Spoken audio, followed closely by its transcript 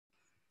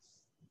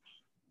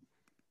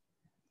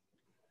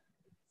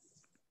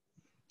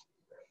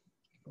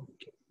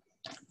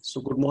So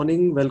good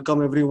morning,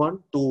 welcome everyone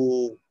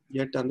to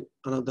yet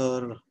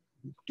another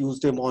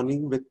Tuesday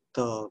morning with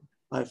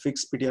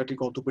IFICS Pediatric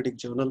Orthopaedic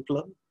Journal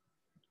Club.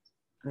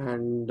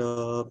 And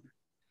uh,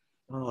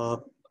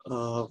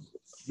 uh,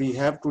 we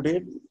have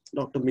today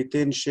Dr.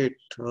 Miten,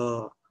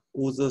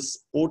 who's a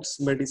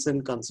sports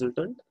medicine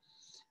consultant,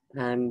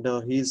 and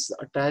he's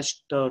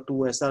attached to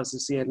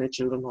SRCC NH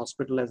Children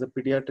Hospital as a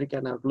pediatric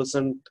and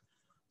adolescent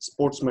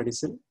sports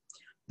medicine.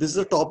 This is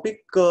a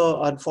topic,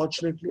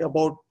 unfortunately,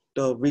 about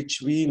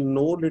which we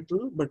know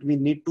little, but we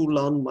need to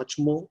learn much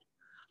more.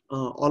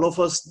 All of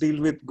us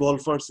deal with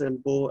golfer's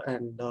elbow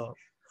and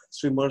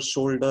swimmer's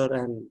shoulder,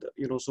 and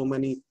so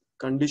many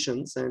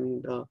conditions,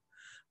 and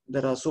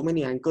there are so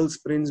many ankle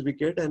sprains we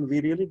get, and we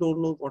really don't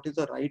know what is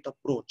the right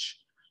approach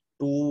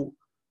to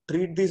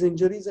treat these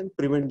injuries and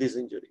prevent these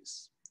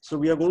injuries. So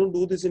we are going to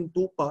do this in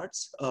two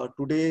parts.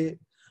 Today,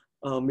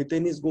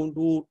 Miten is going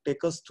to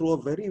take us through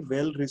a very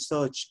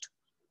well-researched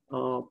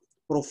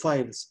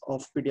profiles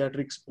of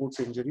pediatric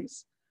sports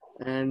injuries.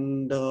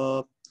 And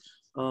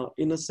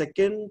in a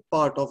second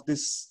part of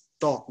this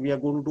talk, we are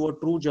going to do a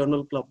true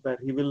journal club where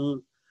he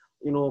will,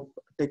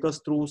 take us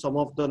through some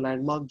of the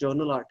landmark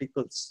journal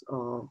articles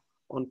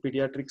on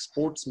pediatric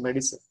sports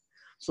medicine.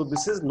 So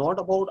this is not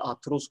about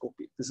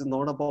arthroscopy. This is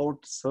not about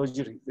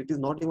surgery. It is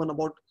not even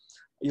about,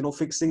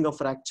 fixing a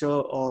fracture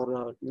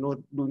or,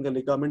 doing a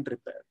ligament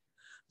repair.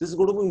 This is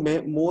going to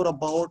be more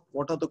about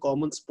what are the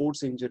common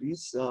sports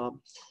injuries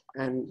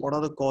and what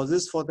are the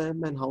causes for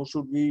them and how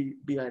should we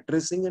be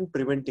addressing and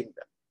preventing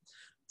them.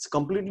 It's a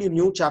completely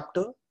new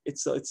chapter.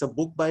 It's a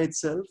book by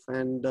itself,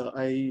 and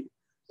I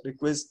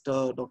request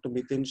Dr.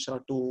 Miten Shah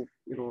to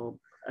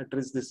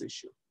address this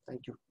issue.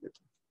 Thank you.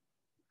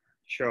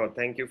 Sure.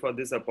 Thank you for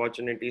this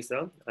opportunity,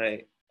 sir.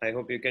 I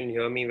hope you can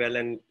hear me well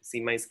and see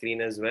my screen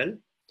as well.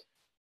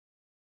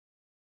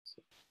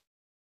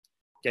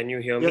 Can you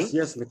hear me?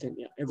 Yes, Miten.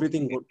 Yeah,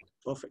 everything good.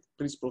 Perfect.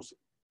 Please proceed.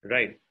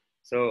 Right.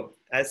 So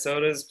as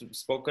sir has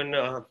spoken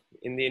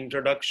in the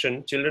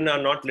introduction, children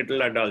are not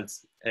little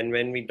adults. And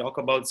when we talk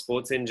about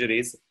sports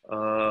injuries,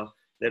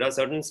 there are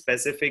certain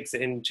specifics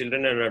in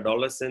children and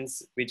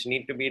adolescents which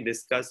need to be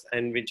discussed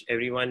and which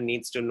everyone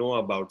needs to know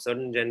about.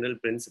 Certain general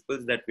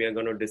principles that we are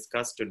going to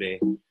discuss today.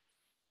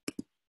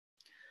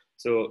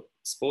 So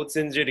sports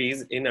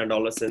injuries in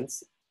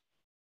adolescents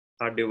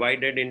are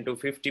divided into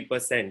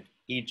 50%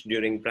 each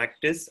during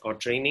practice or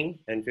training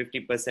and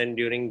 50%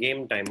 during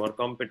game time or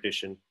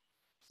competition.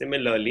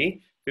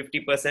 Similarly,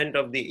 50%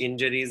 of the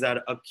injuries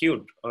are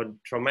acute or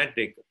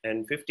traumatic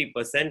and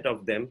 50%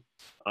 of them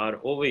are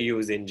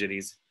overuse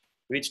injuries,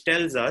 which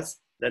tells us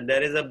that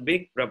there is a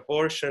big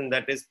proportion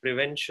that is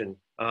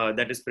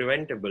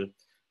preventable.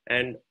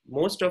 And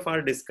most of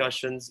our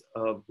discussions,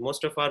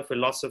 most of our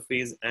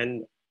philosophies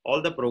and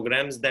all the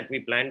programs that we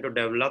plan to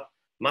develop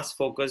must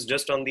focus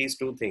just on these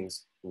two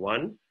things.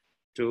 One,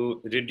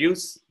 to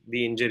reduce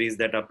the injuries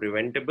that are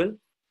preventable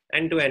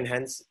and to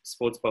enhance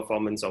sports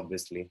performance,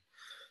 obviously.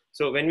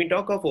 So when we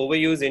talk of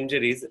overuse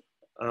injuries,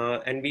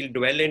 and we'll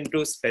dwell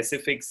into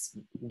specifics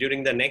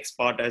during the next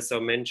part, as I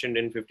mentioned,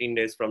 in 15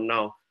 days from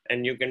now,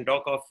 and you can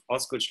talk of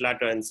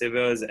Osgood-Schlatter and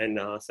Severs and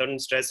certain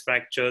stress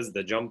fractures,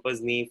 the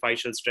jumper's knee,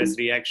 fascial stress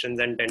reactions,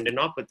 and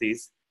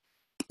tendinopathies.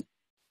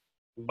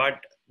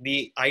 But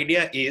the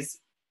idea is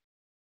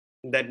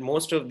that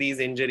most of these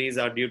injuries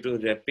are due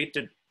to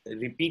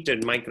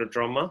repeated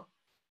microtrauma.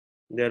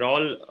 They're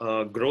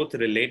all growth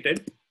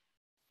related.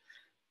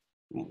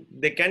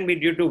 They can be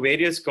due to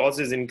various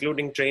causes,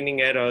 including training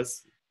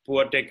errors,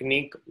 poor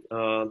technique,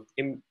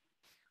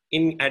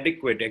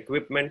 inadequate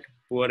equipment,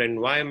 poor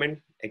environment,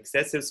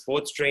 excessive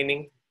sports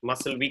training,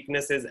 muscle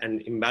weaknesses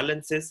and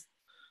imbalances.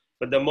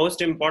 But the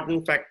most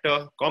important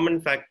factor, common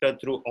factor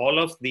through all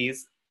of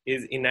these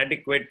is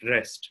inadequate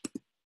rest.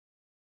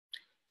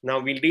 Now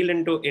we'll deal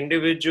into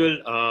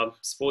individual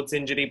sports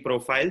injury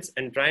profiles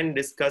and try and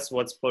discuss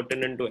what's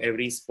pertinent to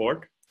every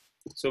sport.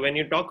 So when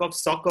you talk of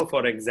soccer,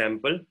 for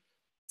example,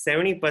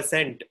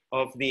 70%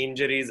 of the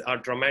injuries are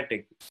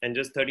traumatic and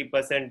just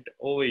 30%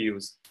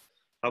 overuse.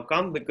 How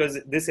come? Because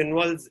this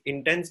involves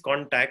intense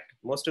contact.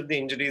 Most of the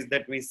injuries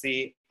that we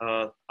see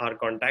are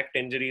contact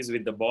injuries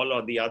with the ball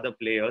or the other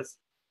players.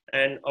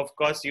 And of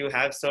course, you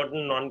have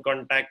certain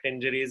non-contact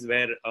injuries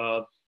where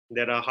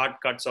there are hard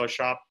cuts or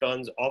sharp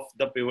turns off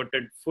the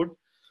pivoted foot.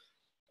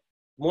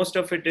 Most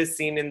of it is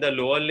seen in the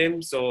lower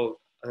limb. So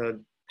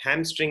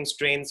hamstring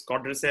strains,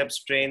 quadriceps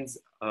strains,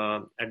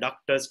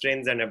 adductor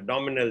strains, and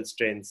abdominal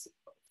strains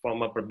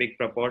form a big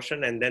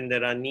proportion. And then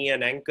there are knee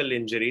and ankle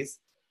injuries.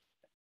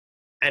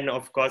 And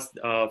of course,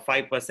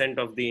 5%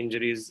 of the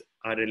injuries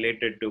are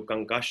related to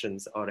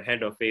concussions or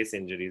head or face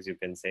injuries, you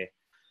can say.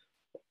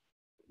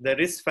 The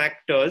risk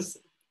factors,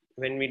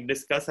 when we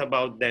discuss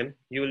about them,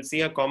 you will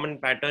see a common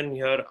pattern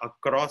here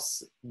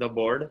across the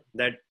board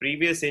that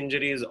previous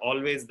injury is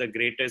always the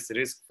greatest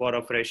risk for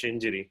a fresh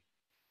injury.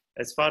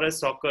 As far as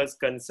soccer is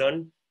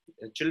concerned,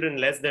 children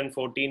less than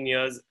 14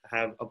 years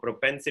have a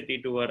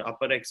propensity toward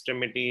upper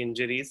extremity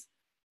injuries,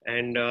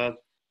 and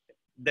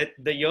that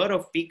the year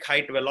of peak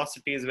height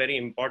velocity is very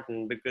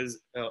important, because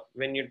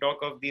when you talk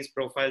of these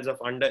profiles of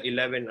under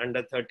 11,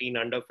 under 13,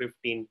 under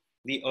 15,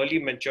 the early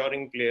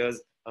maturing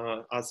players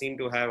are seen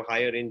to have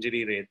higher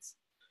injury rates.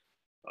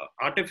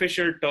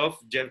 Artificial turf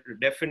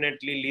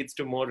definitely leads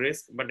to more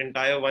risk, but in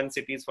tier 1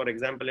 cities, for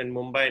example, in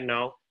Mumbai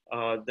now,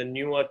 the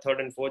newer third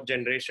and fourth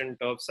generation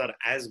turfs are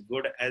as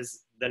good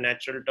as the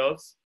natural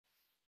turfs.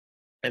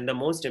 And the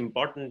most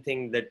important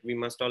thing that we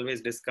must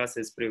always discuss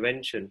is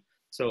prevention.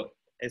 So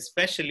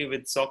especially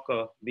with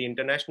soccer, the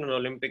International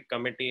Olympic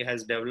Committee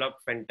has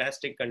developed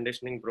fantastic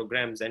conditioning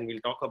programs, and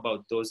we'll talk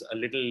about those a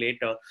little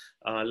later,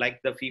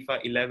 like the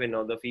FIFA 11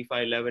 or the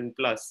FIFA 11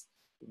 Plus,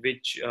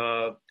 which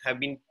have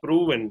been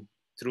proven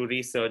through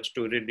research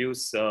to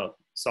reduce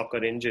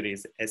soccer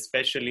injuries,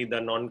 especially the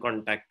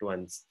non-contact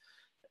ones.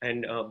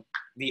 And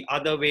the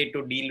other way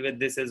to deal with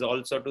this is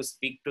also to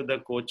speak to the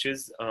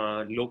coaches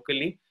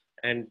locally.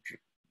 And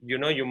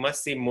you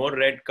must see more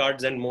red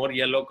cards and more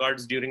yellow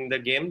cards during the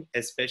game,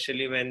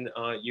 especially when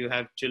you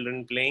have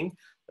children playing.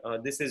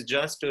 This is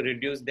just to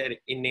reduce their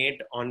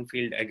innate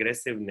on-field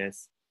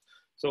aggressiveness.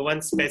 So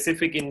one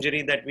specific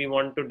injury that we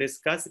want to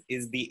discuss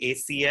is the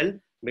ACL,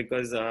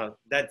 because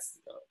that's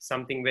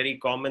something very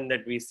common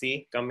that we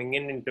see coming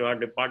into our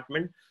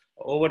department.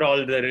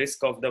 Overall, the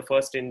risk of the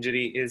first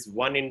injury is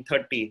 1 in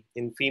 30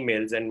 in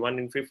females and 1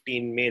 in 50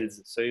 in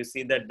males. So you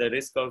see that the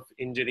risk of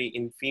injury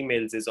in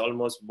females is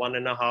almost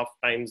 1.5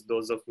 times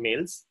those of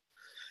males.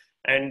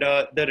 And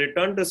the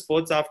return to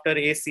sports after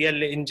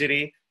ACL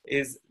injury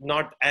is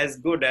not as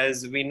good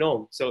as we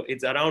know. So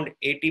it's around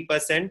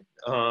 80%.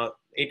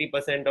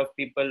 80% of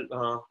people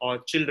or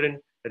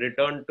children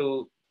return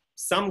to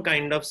some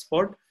kind of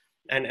sport.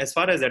 And as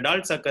far as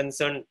adults are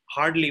concerned,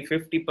 hardly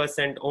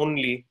 50%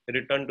 only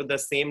return to the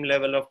same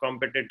level of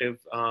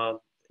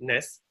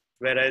competitiveness.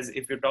 Whereas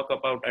if you talk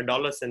about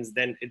adolescents,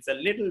 then it's a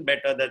little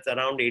better, that's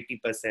around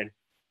 80%.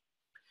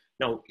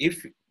 Now,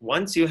 if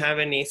once you have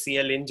an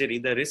ACL injury,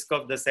 the risk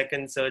of the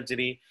second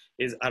surgery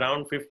is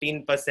around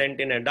 15%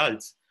 in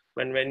adults.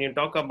 When you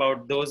talk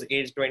about those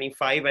aged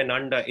 25 and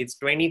under, it's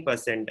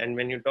 20%. And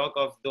when you talk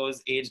of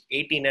those aged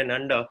 18 and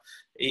under,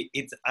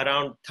 it's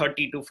around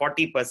 30 to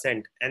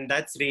 40%. And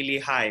that's really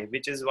high,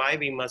 which is why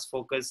we must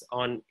focus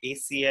on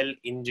ACL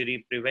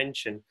injury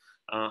prevention.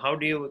 How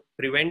do you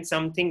prevent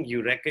something?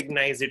 You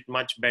recognize it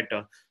much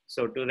better.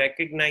 So to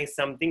recognize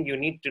something, you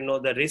need to know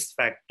the risk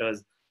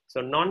factors. So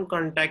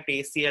non-contact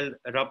ACL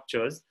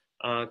ruptures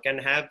can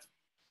have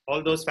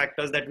all those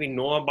factors that we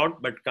know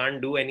about but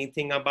can't do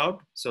anything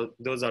about. So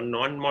those are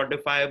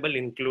non-modifiable,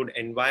 include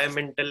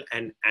environmental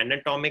and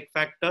anatomic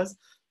factors.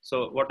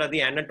 So what are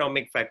the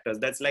anatomic factors?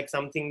 That's like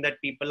something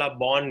that people are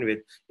born with.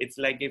 It's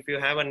like if you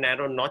have a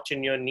narrow notch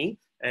in your knee,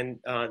 and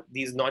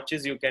these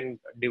notches you can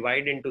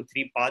divide into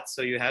 3 parts.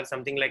 So you have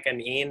something like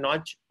an A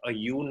notch, a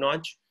U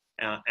notch,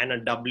 and a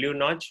W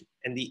notch.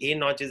 And the A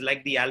notch is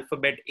like the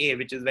alphabet A,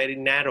 which is very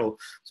narrow.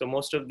 So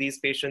most of these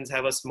patients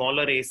have a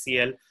smaller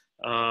ACL.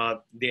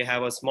 They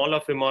have a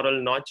smaller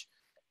femoral notch,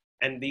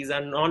 and these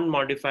are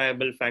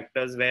non-modifiable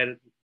factors where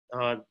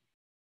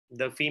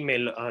the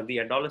female, the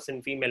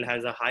adolescent female,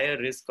 has a higher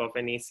risk of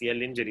an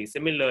ACL injury.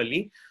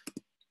 Similarly,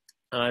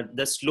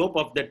 the slope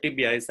of the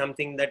tibia is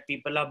something that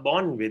people are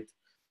born with.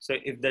 So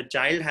if the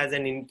child has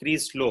an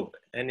increased slope,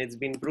 and it's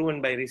been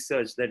proven by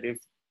research that if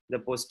the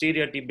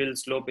posterior tibial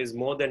slope is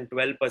more than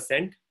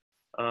 12%,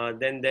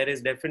 then there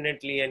is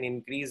definitely an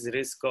increased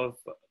risk of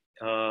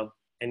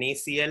an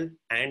ACL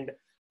and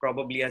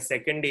probably a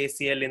second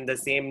ACL in the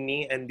same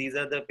knee. And these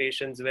are the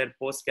patients where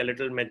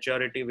post-skeletal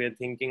maturity, we're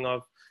thinking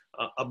of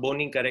a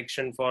bony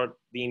correction for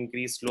the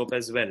increased slope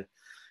as well.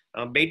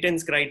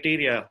 Baten's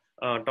criteria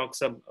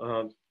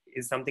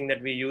is something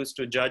that we use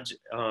to judge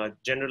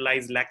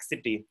generalized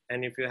laxity.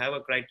 And if you have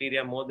a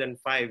criteria more than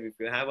 5, if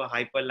you have a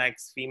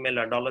hyperlax female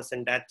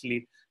adolescent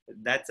athlete,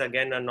 that's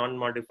again a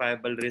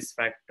non-modifiable risk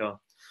factor.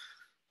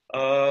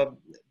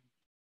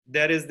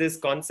 There is this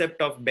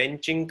concept of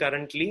benching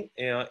currently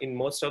in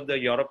most of the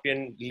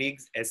European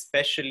leagues,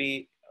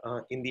 especially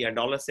in the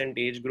adolescent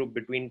age group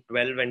between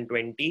 12 and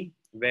 20,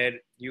 where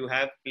you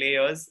have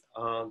players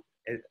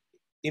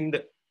in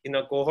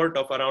a cohort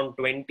of around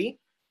 20.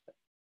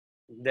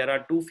 There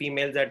are 2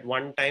 females at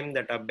one time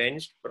that are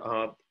benched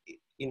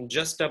in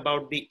just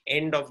about the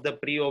end of the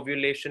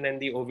pre-ovulation and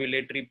the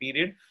ovulatory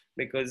period,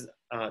 because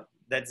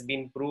that's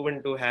been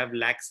proven to have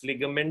lax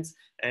ligaments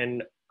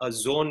and a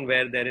zone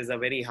where there is a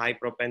very high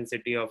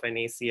propensity of an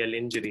ACL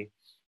injury.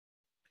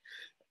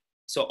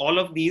 So all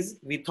of these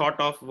we thought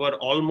of were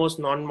almost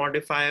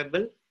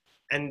non-modifiable.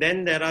 And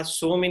then there are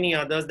so many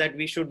others that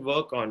we should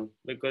work on,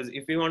 because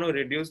if we want to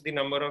reduce the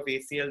number of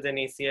ACLs and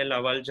ACL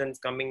avulsions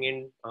coming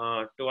in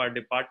to our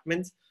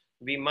departments,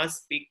 we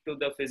must speak to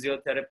the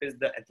physiotherapists,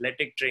 the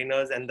athletic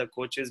trainers, and the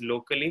coaches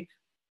locally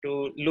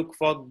to look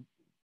for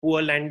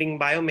poor landing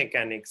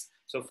biomechanics.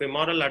 So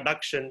femoral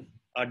adduction,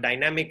 a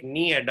dynamic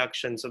knee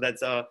adduction, so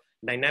that's a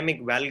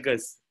dynamic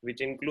valgus,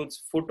 which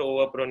includes foot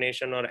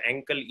overpronation or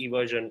ankle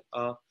eversion,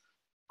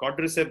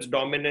 quadriceps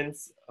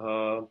dominance,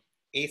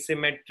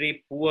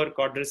 asymmetry, poor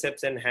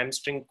quadriceps and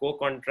hamstring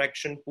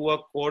co-contraction, poor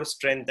core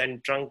strength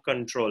and trunk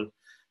control.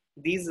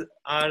 These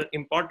are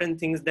important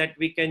things that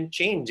we can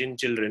change in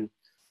children.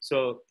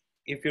 So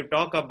if you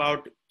talk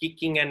about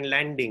kicking and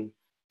landing,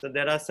 so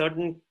there are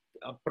certain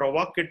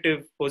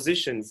provocative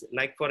positions.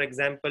 Like for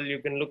example, you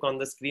can look on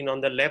the screen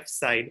on the left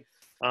side,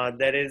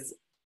 there is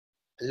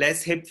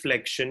less hip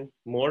flexion,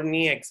 more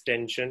knee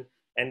extension,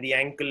 and the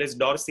ankle is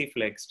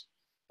dorsiflexed.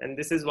 And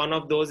this is one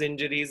of those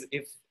injuries,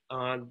 if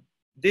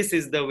this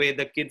is the way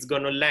the kid's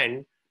gonna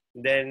land,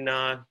 then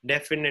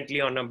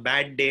definitely on a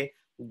bad day,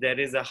 there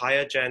is a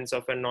higher chance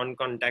of a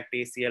non-contact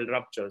ACL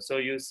rupture. So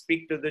you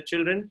speak to the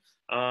children,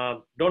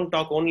 don't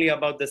talk only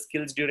about the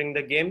skills during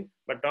the game,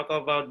 but talk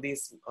about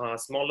these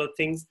smaller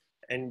things,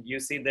 and you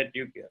see that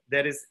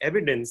there is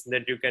evidence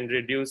that you can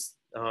reduce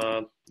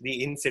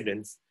the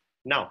incidence.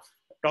 Now,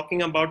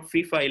 talking about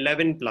FIFA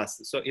 11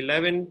 plus. So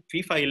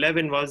FIFA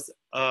 11 was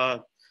a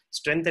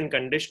strength and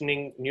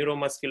conditioning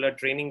neuromuscular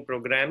training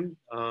program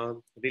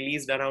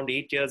released around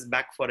 8 years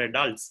back for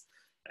adults.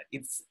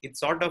 It's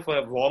sort of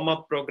a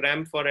warm-up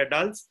program for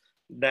adults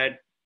that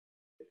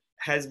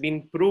has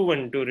been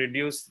proven to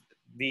reduce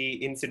the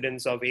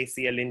incidence of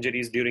ACL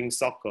injuries during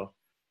soccer.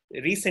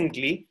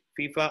 Recently,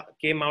 FIFA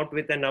came out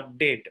with an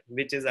update,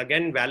 which is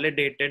again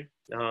validated,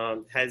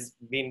 has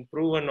been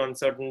proven on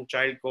certain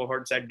child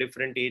cohorts at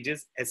different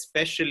ages,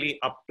 especially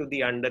up to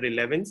the under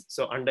 11s.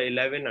 So under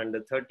 11,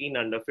 under 13,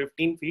 under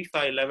 15,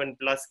 FIFA 11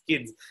 plus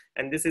kids.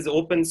 And this is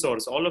open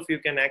source. All of you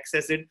can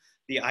access it.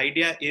 The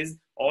idea is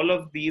all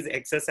of these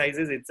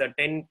exercises, it's a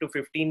 10 to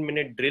 15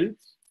 minute drill.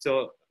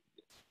 So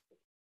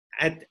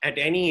at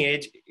any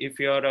age, if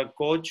you're a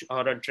coach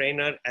or a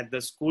trainer at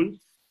the school,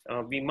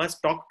 we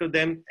must talk to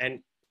them and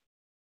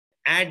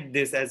add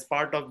this as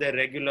part of their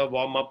regular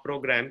warm-up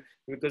program,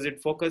 because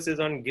it focuses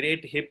on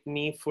great hip,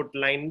 knee, foot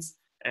lines,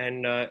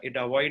 and it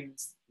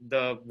avoids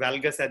the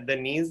valgus at the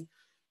knees,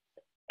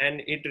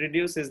 and it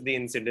reduces the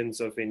incidence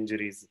of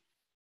injuries.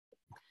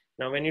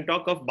 Now, when you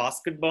talk of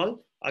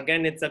basketball,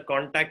 again, it's a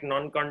contact,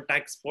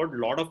 non-contact sport, a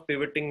lot of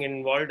pivoting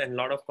involved and a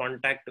lot of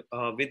contact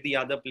with the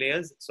other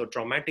players. So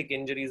traumatic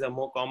injuries are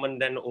more common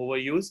than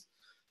overuse.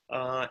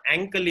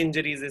 Ankle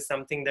injuries is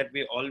something that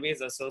we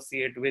always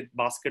associate with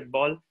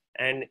basketball.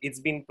 And it's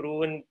been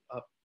proven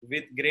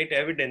with great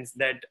evidence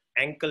that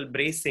ankle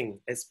bracing,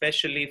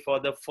 especially for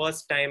the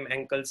first time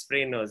ankle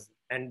sprainers,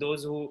 and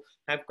those who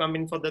have come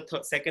in for the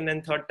second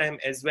and third time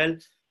as well,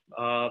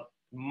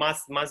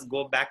 must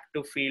go back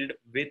to field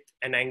with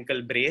an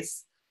ankle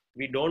brace.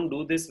 We don't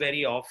do this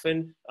very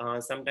often.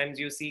 Sometimes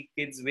you see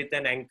kids with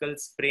an ankle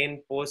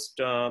sprain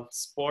post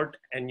sport,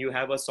 and you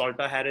have a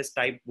Salter-Harris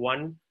type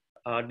 1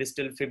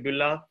 distal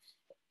fibula.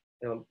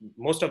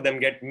 Most of them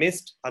get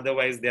missed,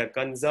 otherwise they are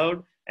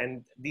conserved.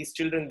 And these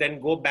children then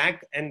go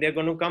back and they're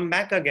going to come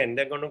back again.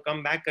 They're going to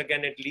come back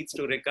again. It leads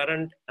to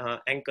recurrent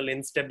ankle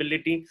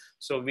instability.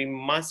 So we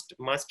must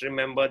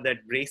remember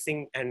that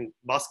bracing and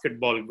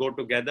basketball go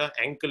together.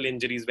 Ankle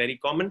injury is very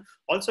common.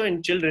 Also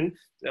in children,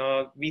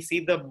 we see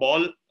the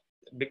ball,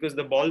 because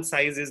the ball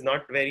size is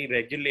not very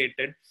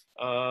regulated.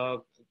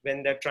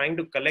 When they're trying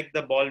to collect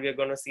the ball, we're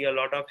going to see a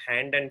lot of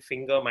hand and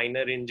finger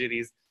minor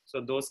injuries. So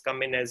those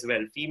come in as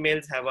well.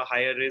 Females have a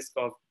higher risk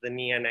of the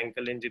knee and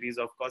ankle injuries,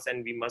 of course,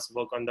 and we must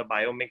work on the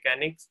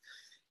biomechanics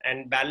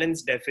and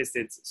balance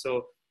deficits.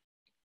 So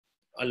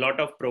a lot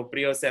of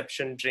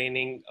proprioception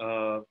training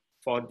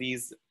for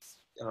these,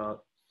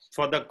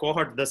 for the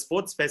cohort, the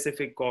sports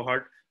specific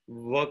cohort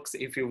works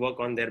if you work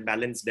on their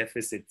balance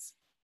deficits.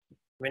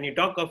 When you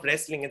talk of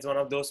wrestling, it's one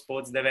of those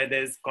sports where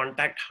there's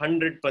contact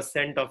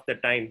 100% of the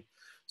time.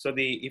 So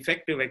the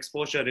effective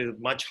exposure is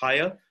much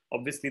higher.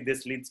 Obviously,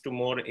 this leads to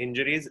more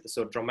injuries.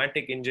 So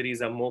traumatic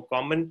injuries are more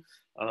common,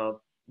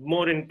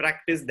 more in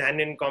practice than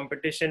in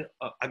competition.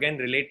 Again,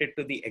 related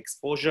to the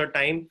exposure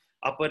time,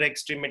 upper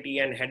extremity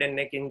and head and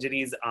neck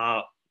injuries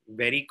are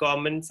very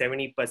common,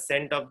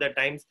 70% of the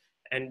times.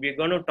 And we're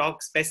going to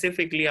talk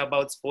specifically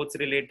about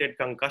sports-related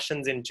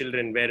concussions in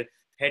children, where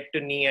head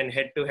to knee and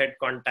head to head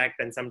contact,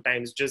 and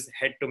sometimes just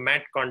head to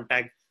mat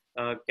contact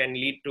can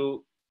lead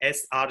to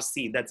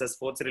SRC, that's a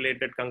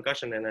sports-related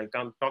concussion, and I'll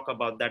come talk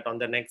about that on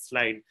the next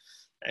slide.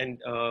 And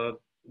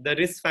the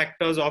risk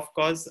factors, of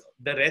course,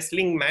 the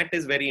wrestling mat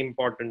is very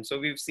important. So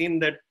we've seen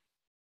that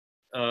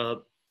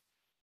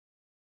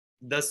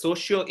the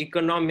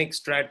socio-economic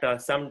strata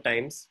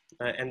sometimes,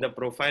 and the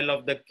profile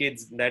of the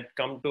kids that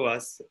come to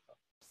us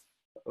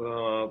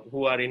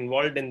who are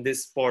involved in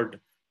this sport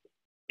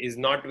is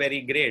not very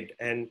great,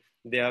 and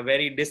they are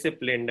very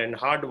disciplined and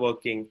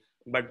hardworking,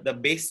 but the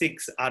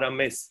basics are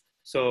amiss.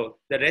 So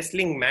the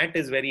wrestling mat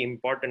is very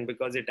important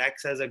because it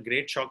acts as a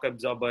great shock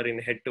absorber in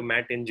head to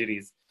mat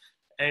injuries.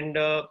 And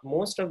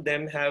most of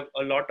them have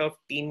a lot of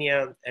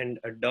tinea and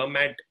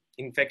dermat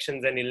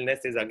infections and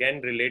illnesses,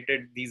 again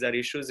related. These are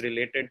issues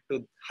related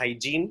to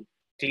hygiene.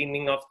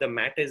 Cleaning of the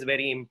mat is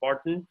very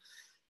important.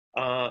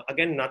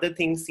 Again, another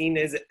thing seen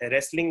is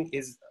wrestling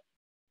is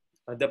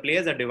the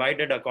players are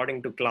divided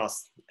according to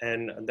class,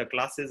 and the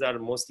classes are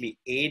mostly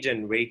age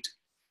and weight.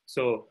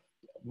 So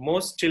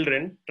most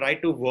children try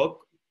to work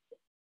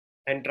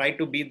and try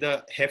to be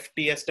the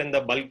heftiest and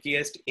the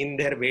bulkiest in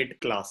their weight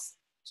class.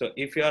 So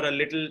if you are a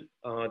little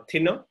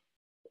thinner,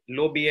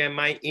 low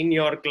BMI in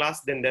your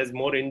class, then there's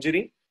more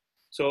injury.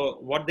 So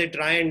what they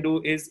try and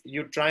do is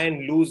you try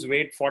and lose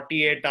weight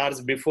 48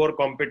 hours before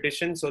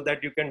competition so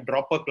that you can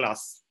drop a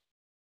class.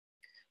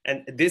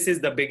 And this is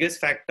the biggest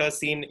factor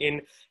seen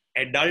in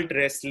adult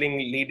wrestling,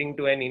 leading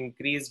to an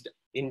increased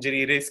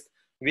injury risk,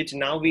 which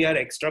now we are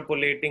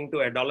extrapolating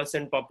to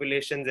adolescent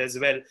populations as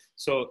well.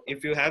 So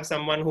if you have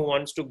someone who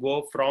wants to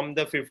go from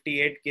the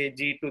 58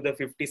 kg to the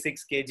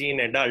 56 kg in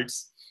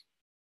adults,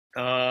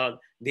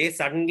 they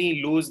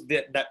suddenly lose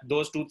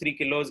those 2-3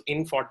 kilos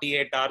in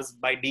 48 hours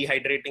by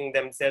dehydrating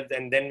themselves.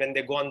 And then when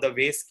they go on the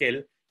weight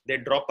scale, they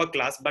drop a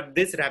class, but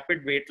this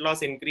rapid weight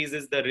loss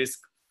increases the risk.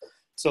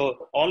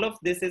 So all of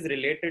this is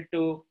related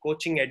to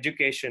coaching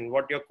education,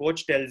 what your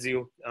coach tells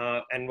you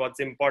and what's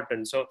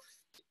important. So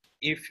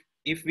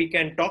if we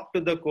can talk to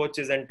the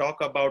coaches and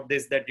talk about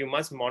this, that you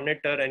must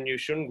monitor and you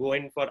shouldn't go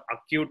in for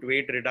acute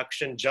weight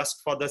reduction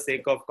just for the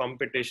sake of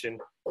competition.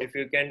 If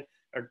you can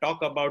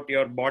talk about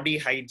your body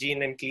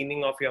hygiene and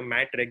cleaning of your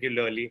mat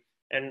regularly.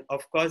 And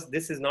of course,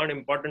 this is not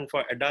important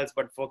for adults,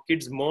 but for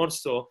kids more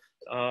so.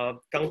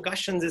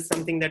 Concussions is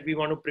something that we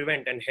want to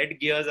prevent, and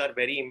headgears are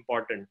very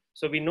important.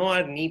 So we know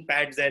our knee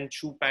pads and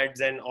shoe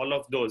pads and all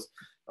of those.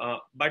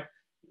 But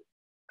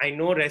I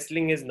know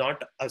wrestling is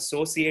not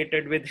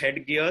associated with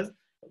headgears,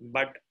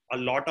 but a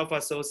lot of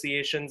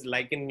associations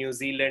like in New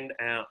Zealand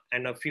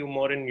and a few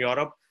more in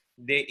Europe,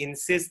 they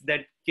insist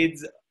that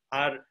kids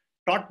are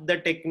taught the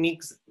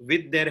techniques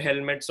with their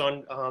helmets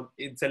on.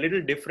 It's a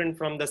little different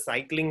from the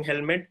cycling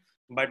helmet,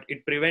 but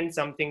it prevents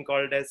something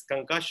called as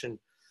concussion.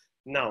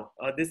 Now,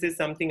 this is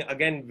something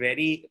again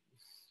very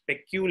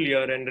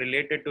peculiar and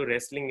related to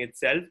wrestling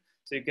itself.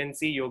 So you can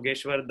see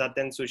Yogeshwar Dutt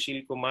and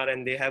Sushil Kumar,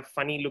 and they have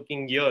funny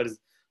looking ears.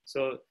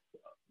 So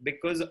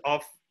because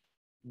of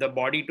the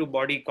body to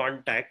body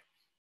contact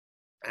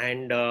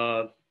and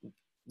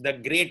the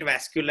great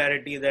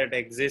vascularity that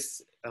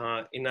exists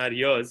in our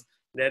ears,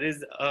 there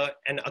is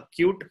an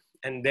acute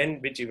and then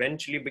which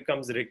eventually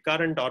becomes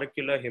recurrent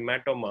auricular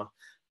hematoma,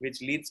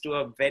 which leads to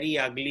a very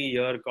ugly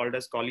ear called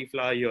as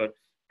cauliflower ear.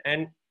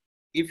 And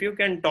if you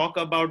can talk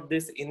about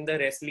this in the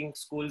wrestling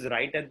schools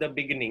right at the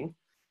beginning,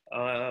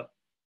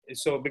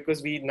 so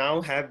because we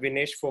now have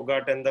Vinesh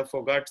Fogart and the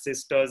Fogart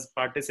sisters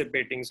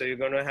participating, so you're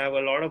going to have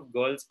a lot of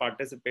girls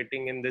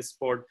participating in this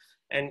sport.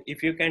 And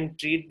if you can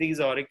treat these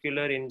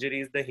auricular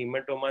injuries, the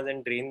hematomas,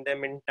 and drain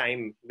them in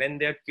time when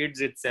they're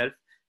kids itself,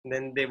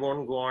 then they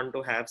won't go on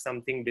to have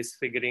something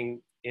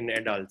disfiguring in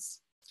adults.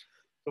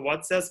 So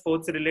what's a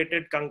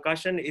sports-related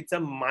concussion? It's a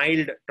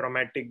mild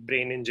traumatic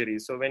brain injury.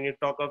 So when you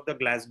talk of the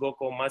Glasgow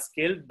Coma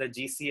Scale, the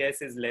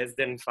GCS is less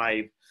than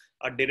 5.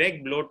 A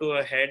direct blow to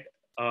a head,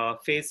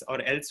 face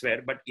or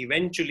elsewhere, but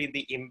eventually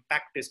the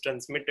impact is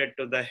transmitted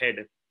to the head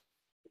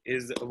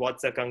is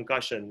what's a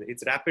concussion.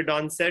 It's rapid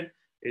onset,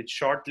 it's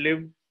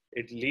short-lived,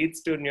 it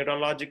leads to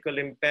neurological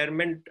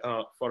impairment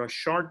for a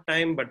short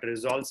time, but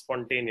resolves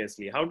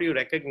spontaneously. How do you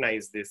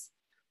recognize this?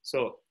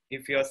 So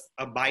if you're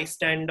a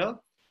bystander,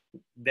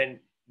 then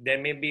there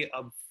may be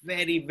a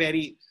very,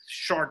 very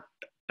short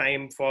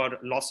time for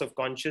loss of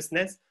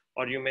consciousness,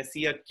 or you may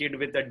see a kid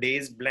with a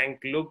dazed blank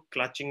look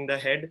clutching the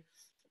head.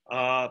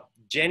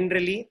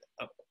 Generally,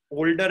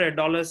 older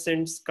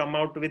adolescents come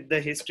out with the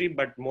history,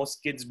 but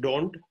most kids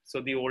don't.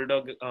 So the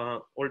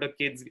older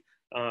kids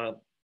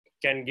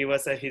can give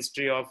us a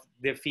history of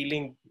they're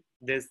feeling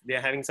this,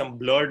 they're having some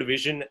blurred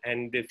vision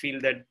and they feel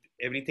that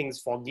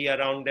everything's foggy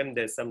around them.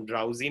 There's some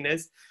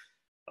drowsiness.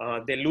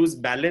 They lose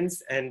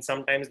balance, and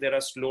sometimes there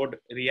are slowed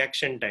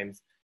reaction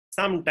times.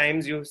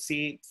 Sometimes you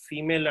see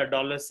female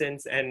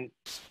adolescents, and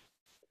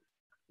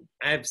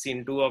I've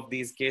seen 2 of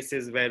these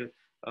cases where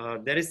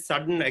there is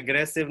sudden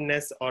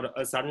aggressiveness or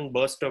a sudden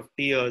burst of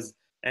tears.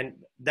 And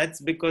that's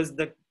because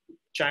the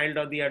child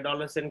or the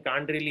adolescent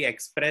can't really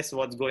express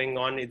what's going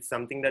on. It's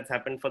something that's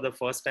happened for the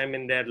first time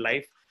in their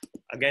life.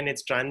 Again,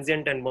 it's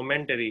transient and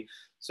momentary.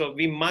 So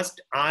we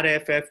must,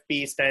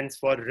 RFFP stands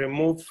for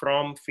remove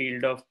from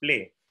field of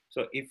play.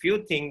 So if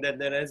you think that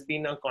there has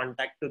been a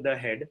contact to the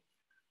head,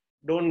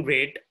 don't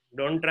wait,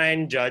 don't try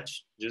and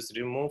judge, just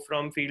remove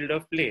from field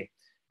of play.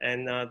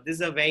 And this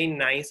is a very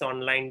nice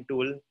online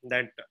tool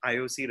that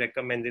IOC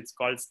recommends. It's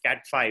called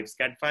SCAT5.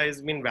 SCAT5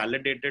 has been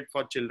validated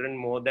for children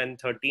more than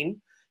 13.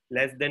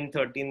 Less than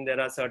 13, there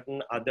are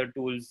certain other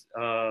tools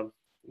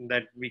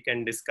that we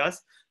can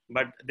discuss.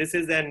 But this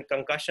is a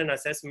concussion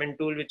assessment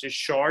tool, which is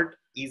short,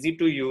 easy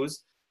to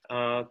use,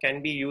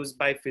 can be used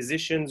by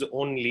physicians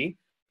only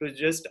to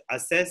just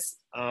assess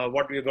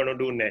what we're going to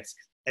do next.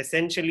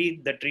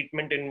 Essentially, the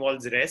treatment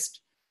involves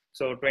rest.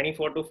 So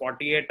 24 to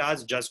 48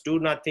 hours, just do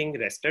nothing,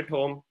 rest at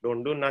home,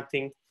 don't do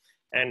nothing.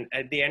 And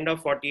at the end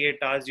of 48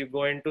 hours, you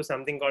go into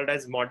something called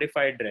as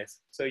modified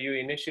rest. So you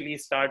initially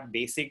start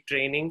basic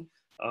training,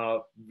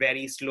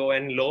 very slow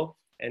and low,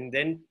 and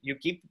then you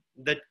keep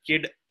the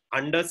kid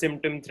under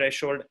symptom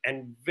threshold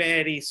and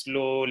very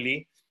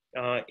slowly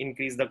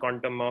increase the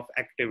quantum of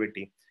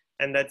activity.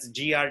 and that's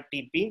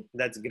GRTP,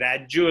 that's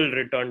gradual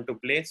return to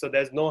play. So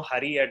there's no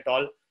hurry at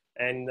all.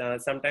 And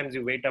sometimes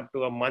you wait up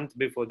to a month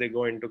before they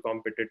go into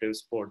competitive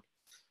sport.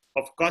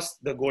 Of course,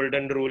 the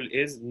golden rule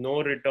is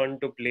no return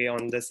to play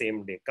on the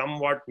same day. Come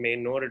what may,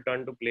 no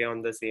return to play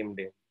on the same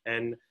day.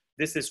 And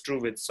this is true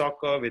with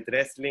soccer, with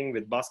wrestling,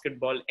 with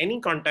basketball, any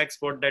contact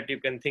sport that you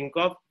can think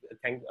of.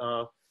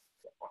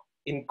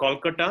 In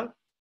Kolkata,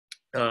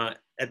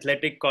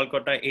 Athletic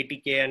Kolkata,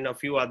 80K and a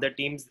few other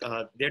teams,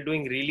 they're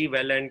doing really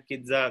well, and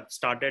kids are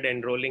started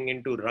enrolling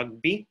into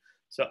rugby.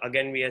 So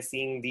again, we are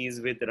seeing these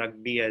with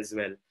rugby as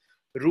well.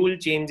 Rule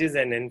changes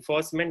and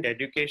enforcement,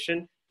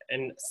 education,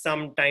 and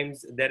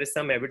sometimes there is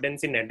some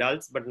evidence in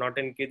adults, but not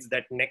in kids,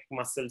 that neck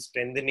muscle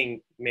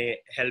strengthening may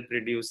help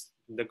reduce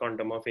the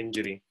quantum of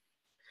injury.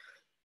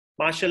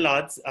 Martial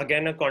arts,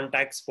 again, a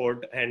contact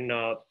sport, and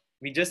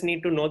we just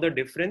need to know the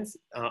difference.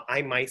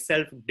 I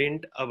myself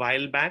didn't a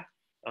while back.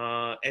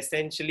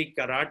 Essentially,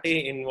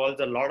 karate involves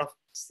a lot of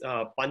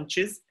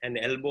punches and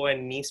elbow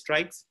and knee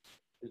strikes,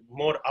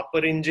 more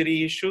upper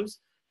injury issues.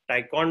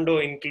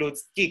 Taekwondo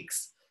includes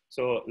kicks,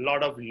 so a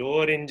lot of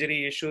lower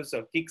injury issues,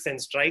 so kicks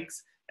and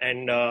strikes.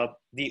 And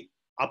the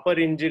upper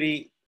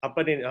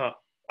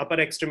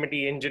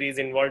extremity injuries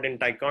involved in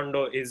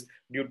Taekwondo is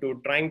due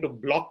to trying to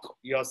block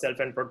yourself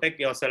and protect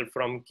yourself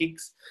from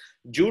kicks.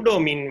 Judo,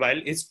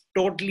 meanwhile, is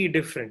totally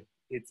different.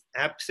 It's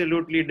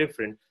absolutely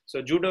different.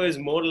 So judo is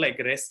more like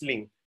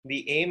wrestling.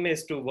 The aim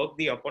is to work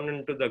the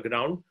opponent to the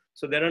ground.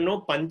 So there are no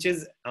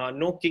punches,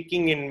 no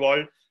kicking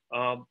involved,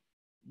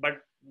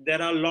 but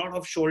there are a lot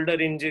of shoulder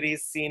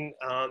injuries seen,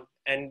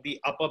 and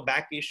the upper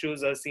back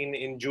issues are seen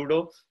in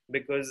judo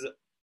because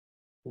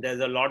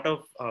there's a lot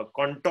of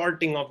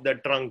contorting of the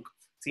trunk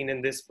seen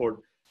in this sport.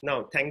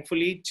 Now,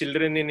 thankfully,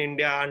 children in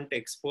India aren't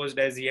exposed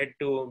as yet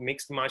to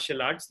mixed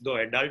martial arts, though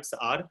adults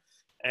are.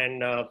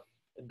 And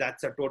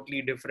that's a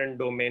totally different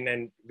domain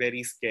and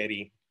very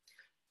scary.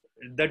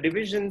 The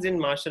divisions in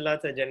martial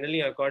arts are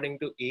generally according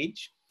to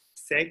age,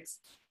 sex,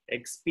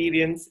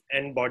 experience,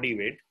 and body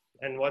weight.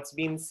 And what's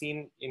been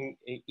seen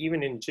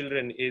even in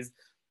children is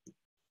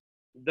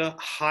the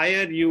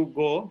higher you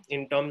go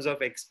in terms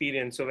of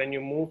experience. So when you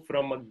move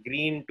from a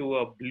green to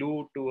a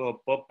blue to a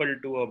purple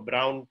to a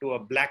brown to a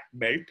black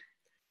belt,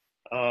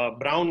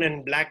 brown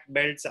and black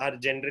belts are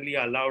generally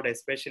allowed,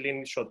 especially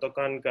in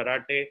Shotokan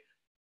karate,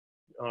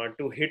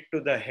 to hit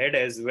to the head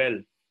as well,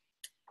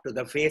 to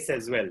the face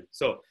as well.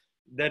 So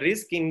the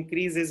risk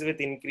increases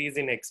with increase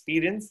in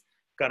experience.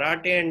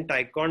 Karate and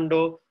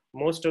Taekwondo,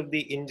 most of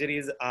the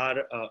injuries are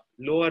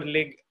lower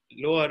leg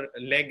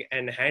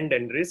and hand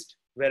and wrist,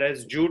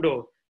 whereas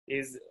judo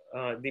is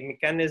the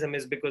mechanism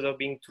is because of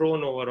being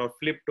thrown over or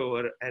flipped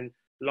over, and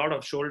a lot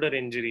of shoulder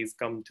injuries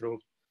come through.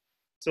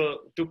 So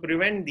to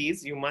prevent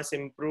these, you must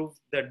improve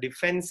the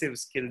defensive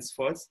skills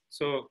first.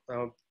 So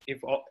if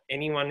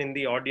anyone in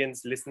the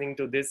audience listening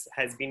to this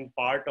has been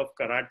part of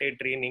karate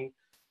training,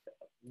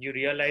 you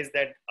realize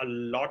that a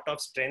lot of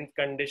strength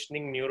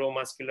conditioning,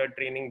 neuromuscular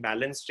training,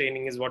 balance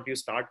training is what you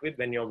start with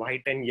when you're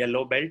white and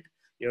yellow belt.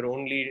 You're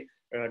only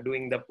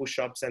doing the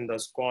push-ups and the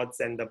squats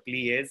and the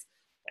plies.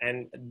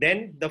 And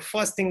then the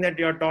first thing that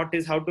you're taught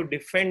is how to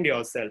defend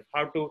yourself,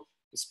 how to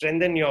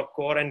strengthen your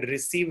core and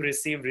receive.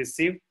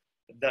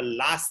 The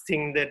last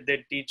thing that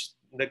they teach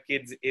the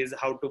kids is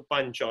how to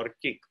punch or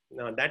kick.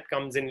 Now that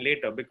comes in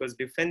later, because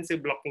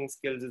defensive blocking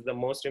skills is the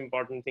most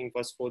important thing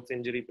for sports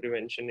injury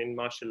prevention in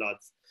martial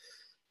arts.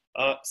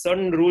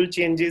 Certain rule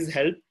changes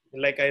help.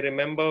 Like I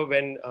remember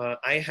when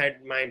I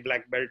had my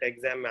black belt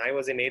exam, I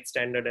was in 8th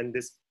standard, and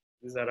this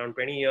is around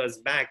 20 years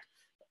back,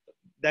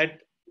 that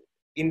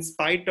in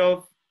spite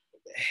of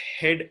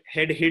head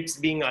hits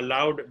being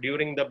allowed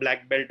during the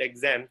black belt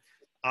exam,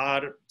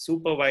 our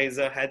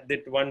supervisor had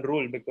that one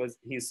rule, because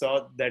he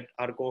saw that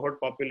our cohort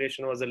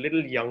population was a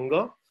little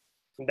younger,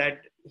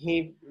 that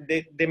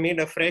they made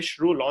a fresh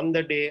rule on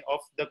the day of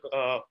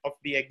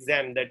the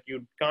exam that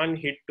you can't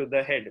hit to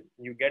the head.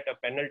 You get a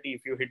penalty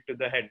if you hit to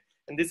the head.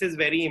 And this is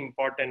very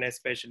important,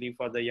 especially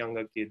for the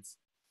younger kids.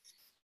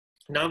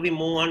 Now we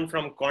move on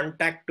from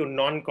contact to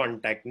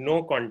non-contact,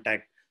 no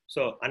contact.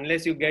 So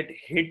unless you get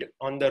hit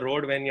on the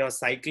road when you're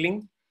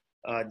cycling,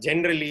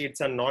 generally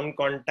it's a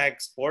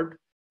non-contact sport.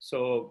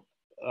 So,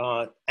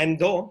 and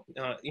though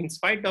in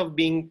spite of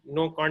being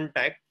no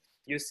contact,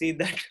 you see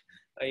that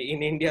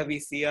in India, we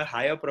see a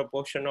higher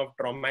proportion of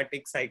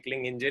traumatic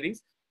cycling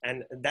injuries.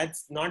 And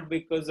that's not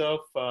because of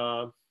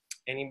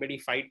anybody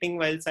fighting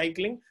while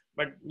cycling,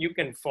 but you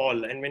can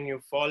fall. And when you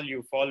fall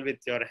with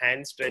your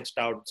hands stretched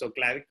out. So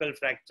clavicle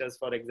fractures,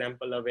 for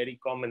example, are very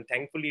common.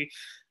 Thankfully,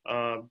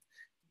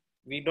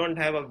 we don't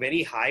have a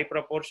very high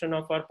proportion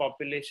of our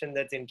population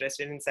that's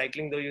interested in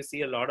cycling, though you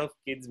see a lot of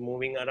kids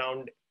moving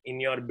around in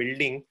your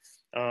building.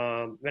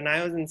 When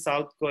I was in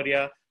South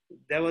Korea,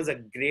 there was a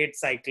great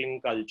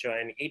cycling culture,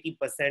 and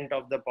 80%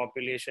 of the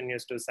population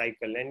used to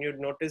cycle. And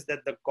you'd notice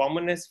that the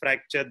commonest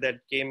fracture that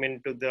came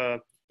into the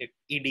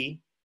ED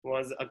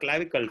was a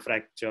clavicle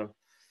fracture.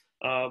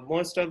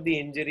 Most of the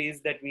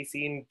injuries that we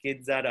see in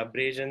kids are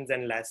abrasions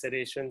and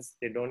lacerations.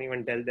 They don't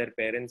even tell their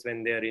parents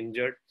when they are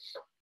injured.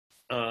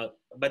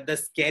 But the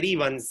scary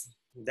ones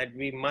that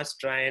we must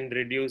try and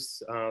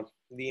reduce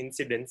the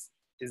incidence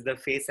is the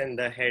face and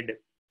the head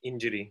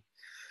injury.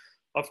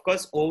 Of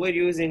course,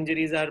 overuse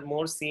injuries are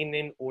more seen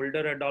in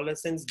older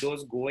adolescents,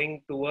 those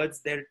going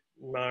towards their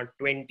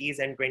 20s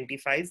and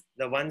 25s,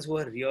 the ones who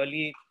are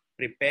really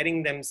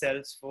preparing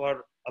themselves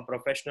for a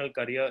professional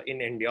career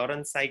in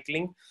endurance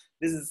cycling.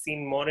 This is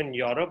seen more in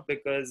Europe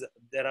because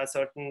there are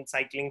certain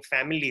cycling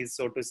families,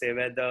 so to say,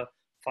 where the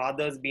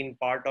father's been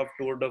part of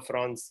Tour de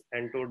France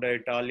and Tour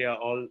d'Italia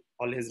all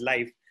his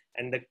life.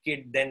 And the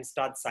kid then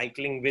starts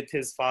cycling with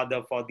his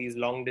father for these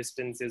long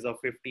distances of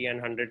 50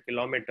 and 100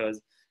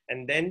 kilometers.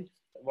 And then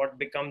what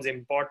becomes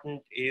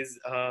important is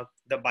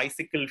the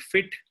bicycle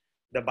fit,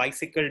 the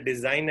bicycle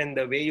design, and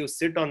the way you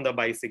sit on the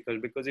bicycle.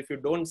 Because if you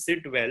don't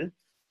sit well,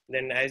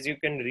 then as you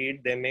can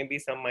read, there may be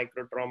some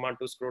microtrauma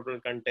to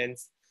scrotal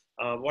contents.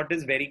 What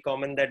is very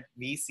common that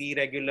we see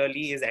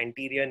regularly is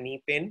anterior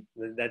knee pain,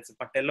 that's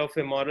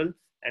patellofemoral,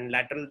 and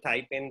lateral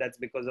thigh pain, that's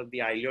because of the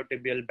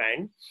iliotibial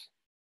band.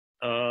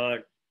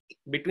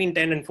 Between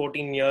 10 and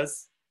 14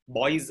 years,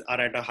 boys are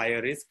at a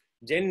higher risk.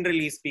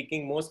 Generally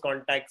speaking, most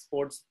contact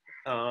sports,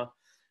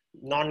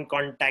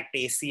 non-contact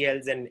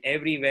ACLs, and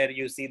everywhere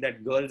you see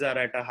that girls are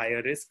at a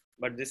higher risk,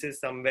 but this is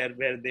somewhere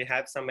where they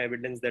have some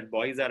evidence that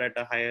boys are at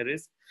a higher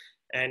risk.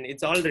 And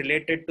it's all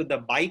related to the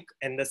bike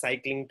and the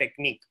cycling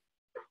technique.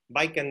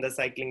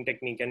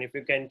 And if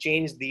you can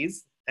change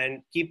these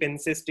and keep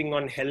insisting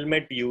on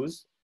helmet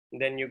use,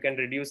 then you can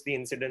reduce the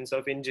incidence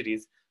of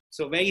injuries.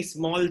 So very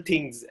small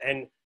things.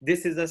 And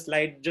this is a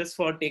slide just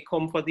for take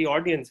home for the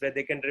audience, where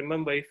they can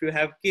remember, if you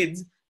have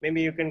kids,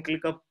 maybe you can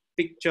click a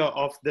picture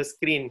of the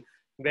screen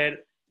where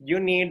you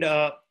need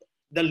the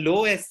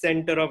lowest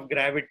center of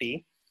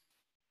gravity,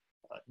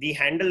 the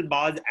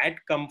handlebars at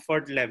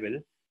comfort level.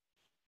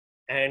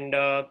 And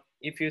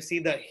if you see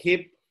the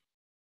hip,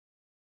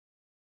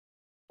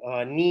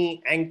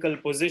 knee, ankle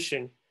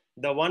position,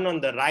 the one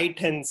on the right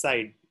hand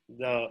side,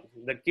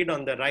 the kid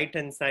on the right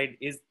hand side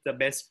is the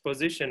best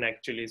position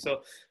actually.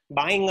 So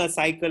buying a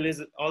cycle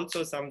is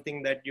also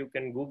something that you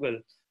can Google.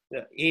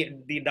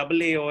 The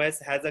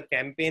AAOS has a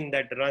campaign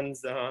that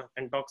runs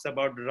and talks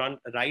about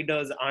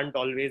riders aren't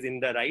always in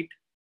the right,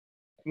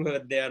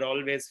 but they are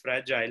always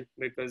fragile,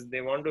 because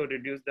they want to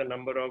reduce the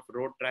number of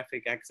road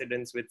traffic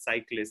accidents with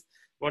cyclists.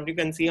 What you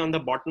can see on the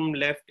bottom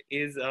left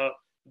is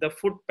the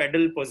foot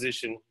pedal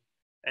position.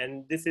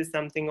 And this is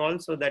something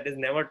also that is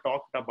never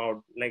talked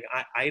about. Like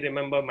I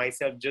remember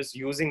myself just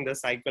using the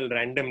cycle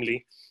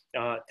randomly.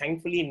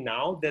 Thankfully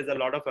now there's a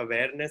lot of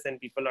awareness and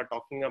people are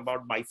talking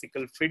about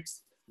bicycle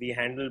fits, the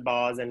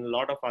handlebars, and a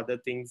lot of other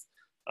things,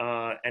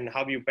 and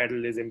how you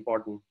pedal is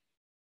important.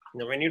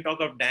 Now, when you talk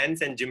of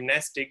dance and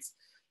gymnastics,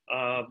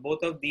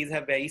 both of these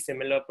have very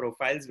similar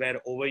profiles where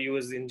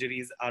overuse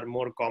injuries are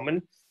more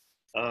common.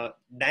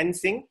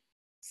 Dancing,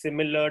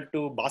 similar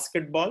to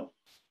basketball,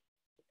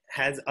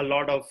 has a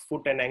lot of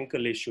foot and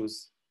ankle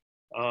issues.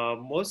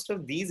 Most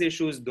of these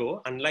issues, though,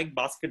 unlike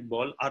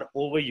basketball, are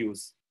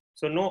overuse.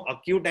 So no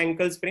acute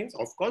ankle sprains.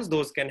 Of course,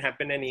 those can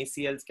happen, and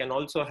ACLs can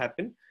also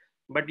happen.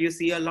 But you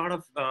see a lot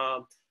of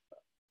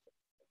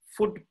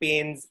foot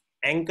pains,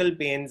 ankle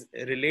pains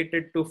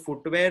related to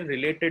footwear,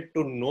 related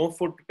to no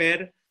foot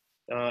pair,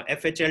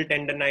 FHL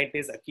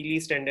tendonitis,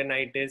 Achilles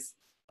tendonitis,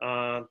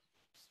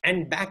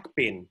 and back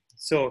pain.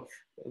 So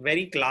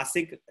very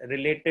classic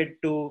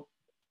related to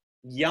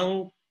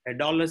young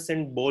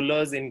adolescent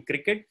bowlers in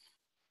cricket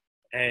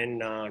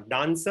and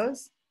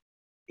dancers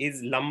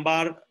is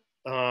lumbar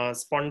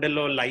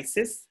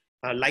spondylolysis,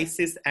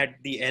 lysis at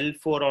the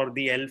L4 or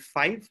the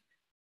L5.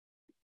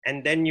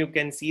 And then you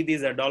can see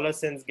these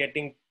adolescents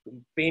getting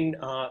pain,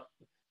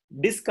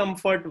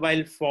 discomfort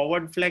while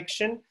forward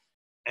flexion,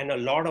 and a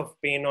lot of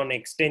pain on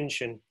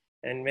extension.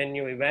 And when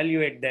you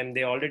evaluate them,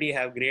 they already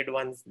have grade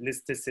 1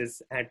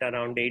 listhesis at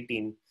around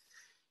 18.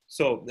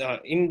 So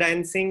in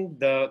dancing,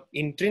 the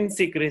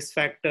intrinsic risk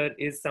factor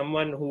is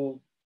someone who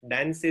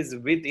dances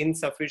with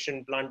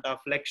insufficient plantar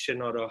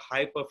flexion or a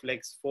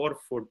hyperflex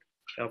forefoot,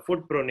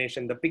 foot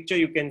pronation. The picture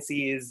you can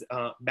see is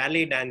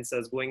ballet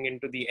dancers going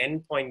into the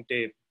end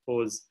pointe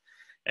pose.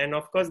 And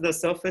of course, the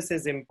surface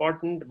is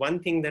important. One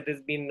thing that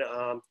has been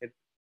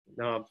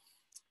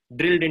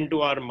drilled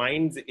into our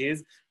minds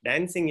is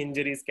dancing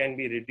injuries can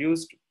be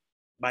reduced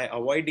by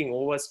avoiding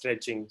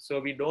overstretching. So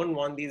we don't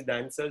want these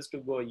dancers to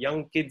go,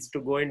 young kids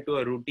to go into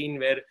a routine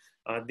where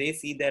they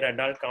see their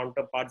adult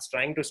counterparts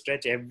trying to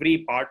stretch every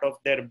part of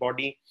their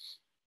body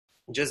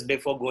just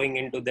before going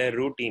into their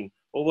routine.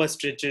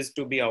 Overstretches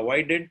to be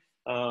avoided.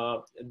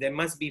 There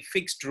must be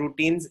fixed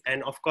routines,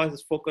 and of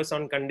course focus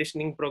on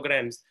conditioning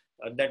programs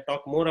that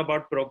talk more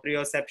about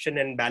proprioception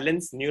and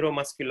balance,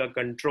 neuromuscular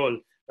control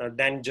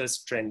than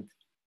just strength.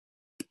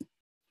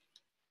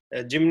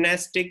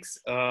 Gymnastics,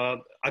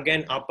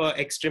 again, upper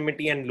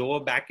extremity and lower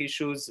back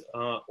issues,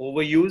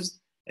 overuse,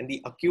 and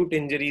the acute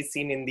injuries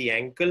seen in the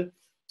ankle.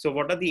 So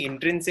what are the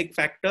intrinsic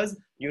factors?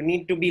 You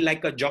need to be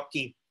like a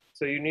jockey.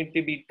 So you need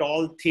to be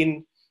tall,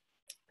 thin,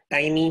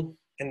 tiny,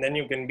 and then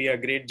you can be a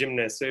great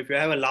gymnast. So if you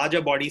have a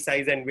larger body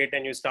size and weight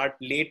and you start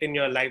late in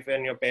your life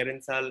and your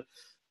parents are,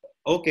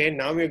 okay,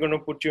 now we're going to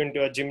put you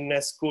into a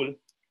gymnast school,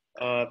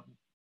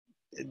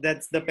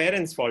 that's the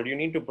parents' fault. You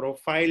need to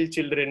profile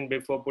children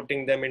before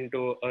putting them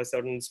into a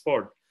certain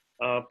sport.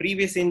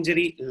 Previous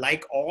injury,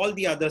 like all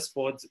the other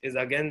sports, is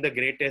again the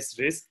greatest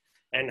risk,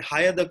 and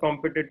higher the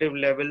competitive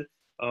level,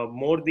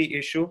 more the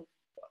issue.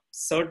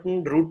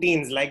 Certain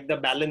routines like the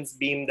balance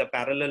beam, the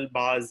parallel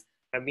bars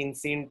have been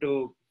seen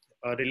to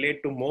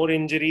relate to more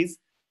injuries.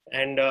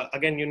 And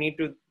again, you need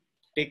to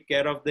take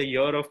care of the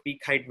year of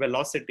peak height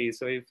velocity.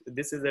 So if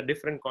this is a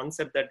different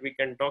concept that we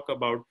can talk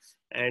about,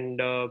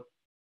 and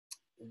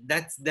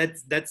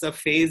that's a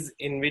phase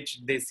in which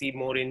they see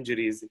more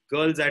injuries.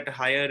 Girls at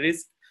higher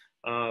risk.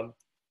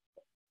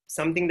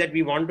 Something that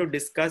we want to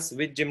discuss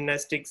with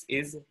gymnastics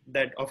is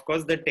that, of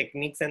course, the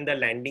techniques and the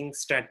landing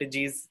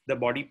strategies, the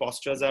body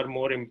postures are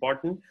more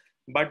important,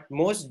 but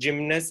most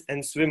gymnasts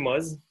and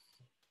swimmers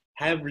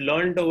have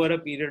learned over a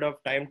period of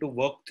time to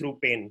work through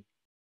pain.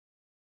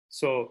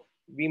 So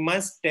we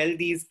must tell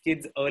these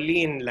kids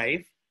early in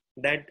life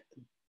that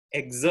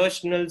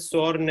exertional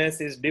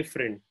soreness is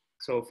different.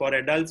 So for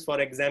adults, for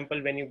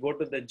example, when you go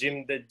to the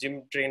gym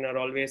trainer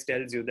always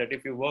tells you that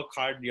if you work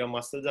hard, your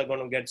muscles are going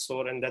to get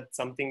sore, and that's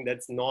something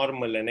that's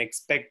normal and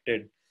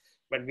expected.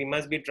 But we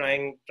must be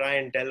try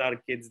and tell our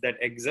kids that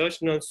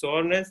exertional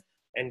soreness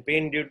and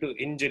pain due to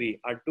injury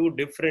are two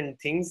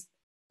different things,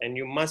 and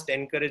you must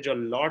encourage a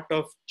lot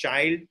of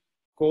child,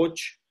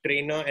 coach,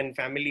 trainer, and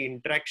family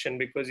interaction,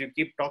 because you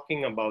keep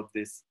talking about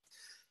this.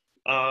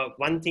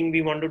 One thing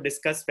we want to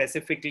discuss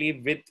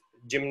specifically with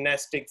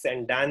gymnastics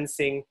and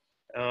dancing,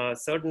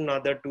 certain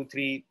other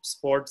 2-3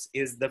 sports,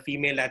 is the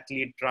female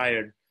athlete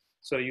triad.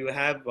 So you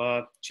have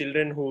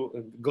children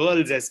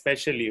girls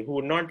especially, who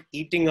are not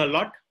eating a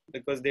lot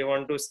because they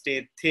want to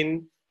stay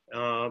thin.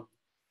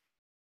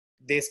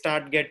 They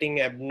start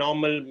getting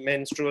abnormal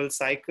menstrual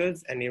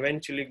cycles and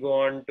eventually go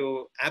on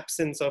to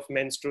absence of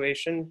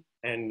menstruation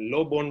and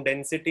low bone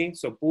density.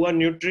 So poor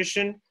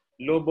nutrition,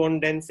 low bone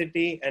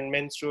density, and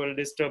menstrual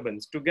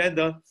disturbance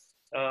together.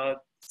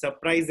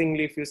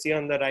 Surprisingly, if you see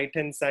on the right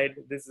hand side,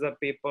 this is a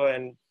paper,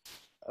 and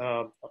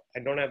I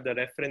don't have the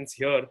reference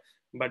here,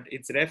 but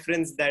it's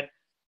referenced that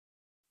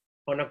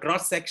on a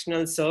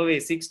cross-sectional survey,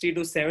 60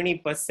 to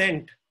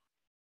 70%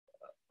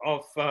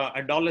 of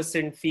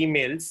adolescent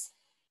females,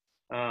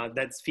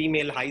 that's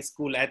female high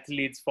school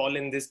athletes, fall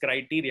in this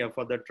criteria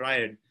for the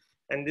triad.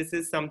 And this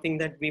is something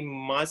that we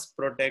must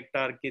protect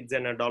our kids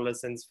and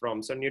adolescents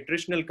from. So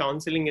nutritional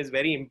counseling is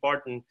very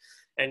important.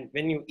 And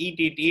when you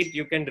eat,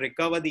 you can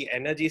recover the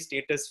energy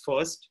status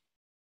first.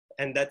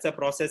 And that's a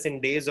process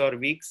in days or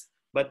weeks.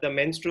 But the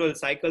menstrual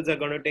cycles are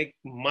going to take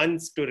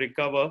months to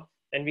recover.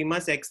 And we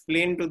must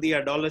explain to the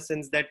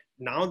adolescents that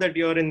now that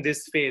you're in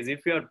this phase,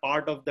 if you're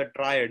part of the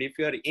triad, if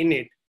you're in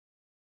it,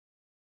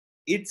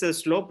 it's a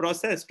slow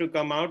process to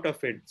come out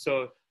of it.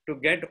 So to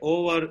get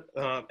over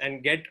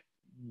and get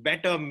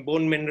better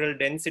bone mineral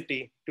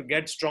density, to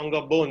get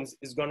stronger bones,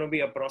 is going to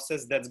be a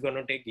process that's going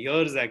to take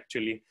years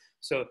actually.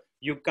 So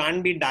you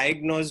can't be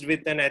diagnosed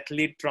with an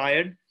athlete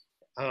triad,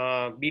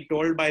 be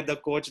told by the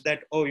coach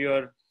that, oh,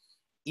 you're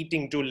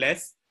eating too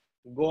less,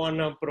 go on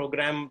a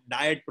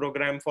diet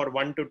program for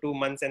 1 to 2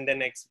 months, and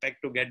then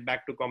expect to get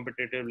back to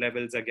competitive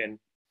levels again.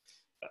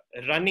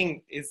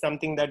 Running is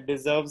something that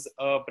deserves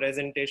a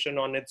presentation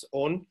on its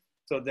own.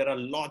 So there are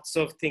lots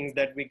of things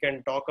that we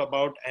can talk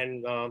about,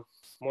 and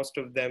most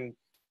of them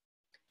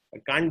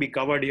can't be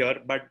covered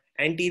here. But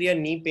anterior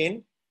knee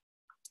pain,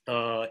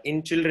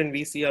 in children,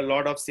 we see a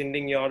lot of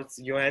Sinding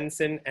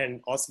Johansson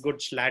and Osgood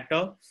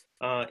Schlatter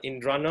in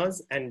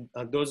runners, and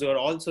those who are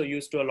also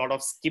used to a lot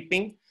of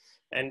skipping.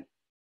 And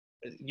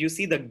you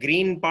see the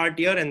green part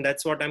here, and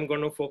that's what I'm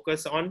going to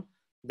focus on.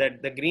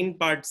 That the green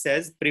part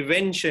says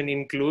prevention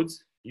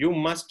includes, you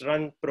must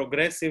run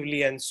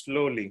progressively and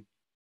slowly.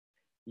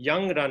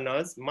 Young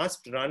runners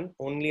must run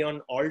only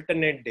on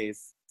alternate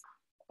days,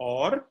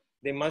 or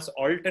they must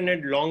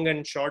alternate long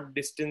and short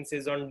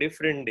distances on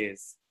different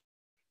days.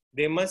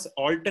 They must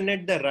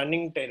alternate the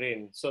running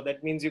terrain. So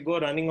that means you go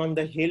running on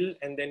the hill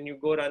and then you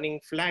go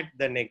running flat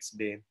the next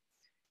day.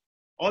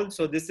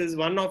 Also, this is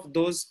one of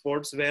those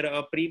sports where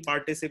a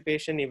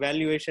pre-participation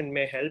evaluation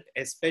may help,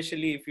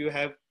 especially if you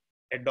have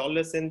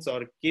adolescents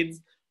or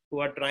kids who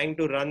are trying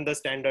to run the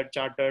Standard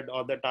Chartered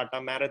or the Tata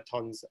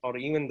marathons or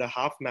even the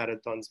half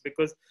marathons,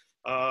 because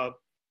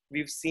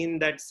we've seen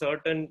that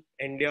certain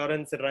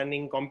endurance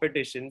running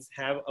competitions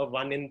have a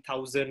 1 in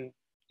 1,000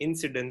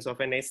 incidence of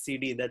an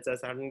SCD, that's a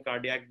sudden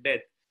cardiac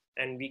death.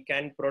 And we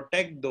can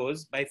protect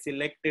those by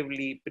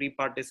selectively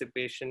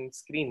pre-participation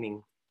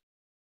screening.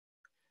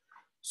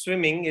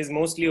 Swimming is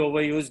mostly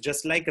overused,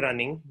 just like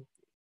running.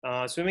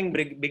 Swimming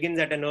begins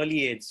at an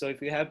early age. So if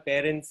you have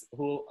parents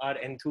who are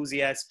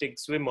enthusiastic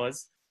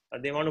swimmers,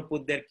 they want to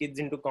put their kids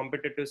into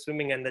competitive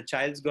swimming, and the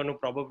child's going to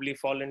probably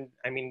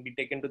be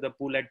taken to the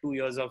pool at 2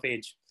 years of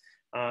age.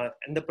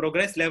 And the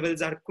progress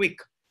levels are quick.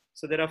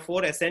 So there are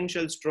 4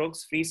 essential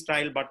strokes: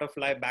 freestyle,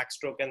 butterfly,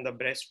 backstroke, and the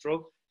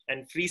breaststroke.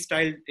 and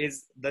freestyle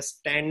is the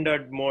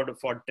standard mode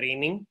for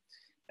training.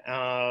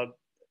 And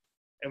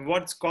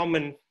what's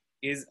common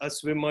is a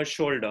swimmer's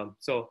shoulder.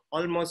 So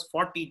almost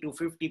 40 to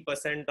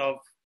 50% of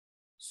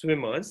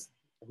swimmers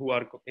who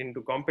are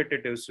into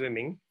competitive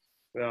swimming,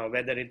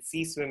 whether it's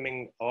sea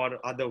swimming or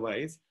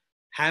otherwise,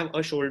 have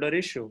a shoulder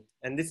issue.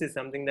 And this is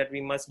something that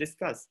we must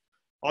discuss.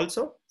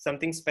 Also,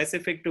 something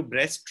specific to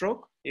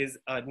breaststroke is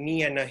a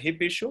knee and a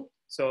hip issue.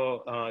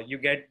 So you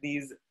get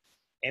these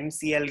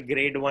MCL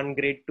grade 1,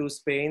 grade 2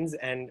 sprains,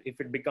 and if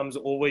it becomes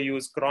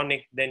overused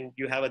chronic, then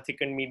you have a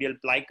thickened medial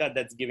plica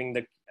that's giving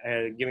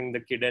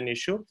the kid an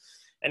issue.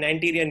 And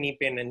anterior knee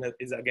pain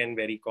is again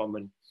very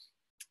common.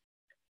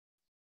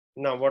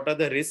 Now, what are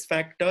the risk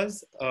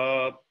factors?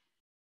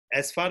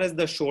 As far as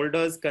the shoulder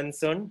is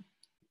concerned,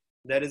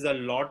 there is a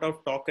lot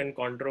of talk and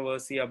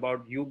controversy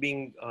about you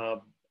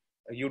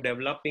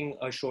developing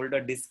a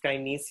shoulder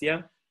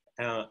dyskinesia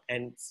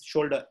and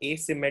shoulder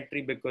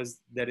asymmetry, because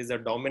there is a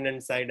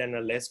dominant side and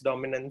a less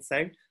dominant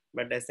side.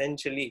 But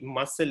essentially,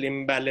 muscle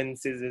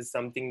imbalances is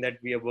something that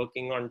we are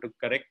working on to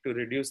correct, to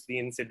reduce the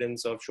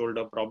incidence of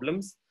shoulder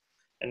problems.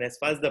 And as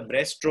far as the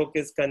breaststroke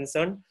is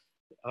concerned,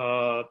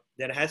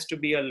 there has to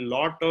be a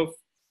lot of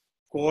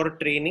core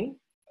training,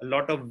 a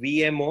lot of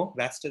VMO,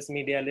 vastus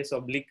medialis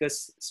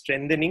obliquus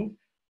strengthening,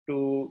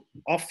 to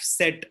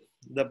offset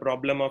the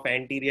problem of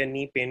anterior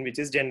knee pain, which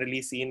is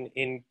generally seen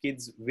in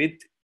kids with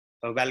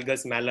a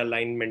valgus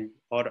malalignment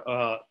or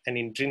an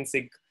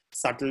intrinsic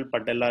subtle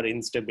patellar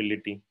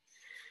instability.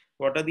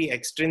 What are the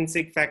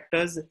extrinsic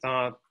factors?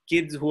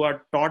 Kids who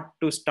are taught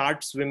to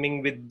start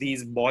swimming with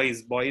these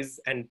buoys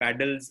and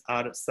paddles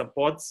are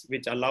supports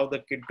which allow the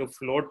kid to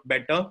float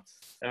better.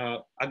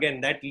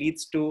 Again, that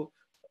leads to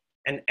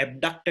an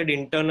abducted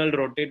internal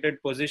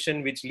rotated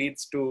position, which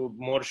leads to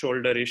more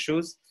shoulder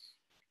issues.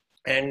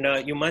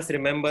 And you must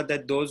remember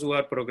that those who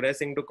are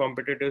progressing to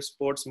competitive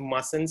sports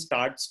mustn't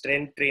start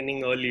strength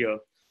training earlier.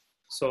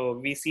 So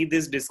we see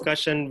this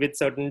discussion with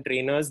certain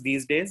trainers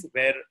these days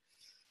where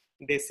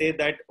they say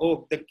that,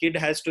 oh, the kid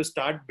has to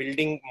start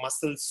building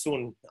muscles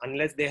soon.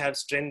 Unless they have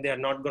strength, they are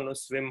not going to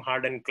swim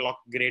hard and clock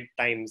great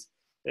times.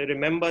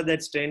 Remember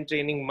that strength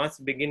training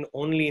must begin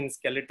only in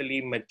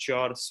skeletally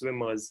mature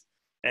swimmers.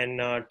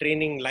 And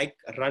training like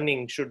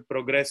running should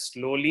progress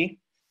slowly.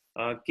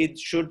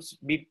 Kids should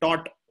be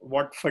taught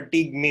what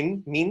fatigue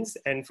means,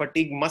 and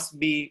fatigue must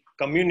be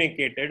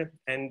communicated,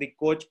 and the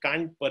coach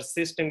can't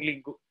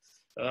persistently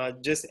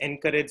just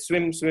encourage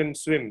swim.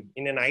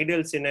 In an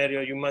ideal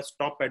scenario, you must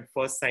stop at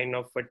first sign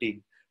of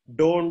fatigue.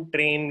 Don't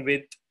train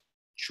with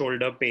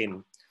shoulder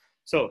pain.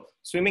 So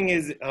swimming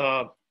is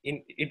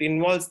it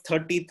involves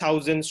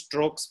 30,000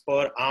 strokes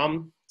per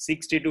arm,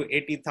 60 to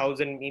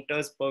 80,000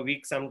 meters per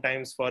week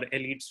sometimes for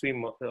elite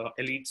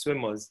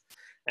swimmers.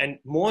 And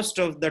most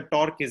of the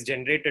torque is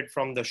generated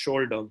from the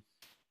shoulder.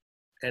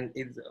 And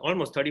it's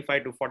almost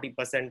 35 to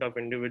 40% of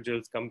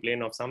individuals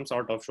complain of some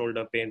sort of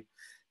shoulder pain.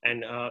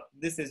 And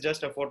this is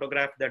just a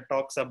photograph that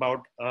talks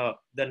about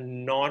the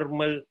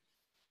normal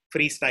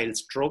freestyle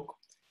stroke.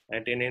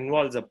 And it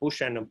involves a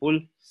push and a pull.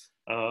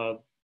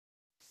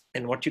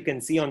 And what you can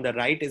see on the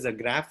right is a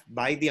graph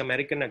by the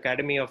American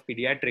Academy of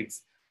Pediatrics.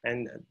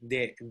 And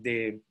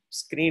they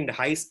screened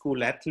high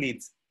school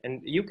athletes. And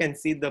you can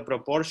see the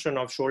proportion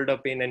of shoulder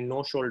pain and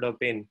no shoulder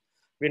pain.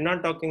 We're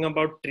not talking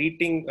about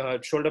treating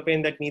shoulder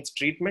pain that needs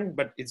treatment,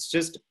 but it's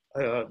just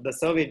the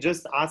survey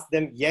just asked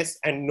them yes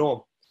and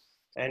no.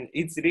 And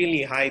it's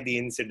really high, the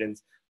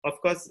incidence. Of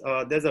course,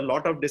 there's a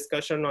lot of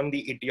discussion on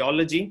the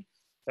etiology,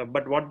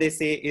 but what they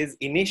say is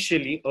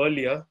initially,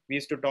 earlier, we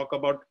used to talk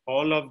about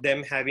all of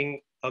them having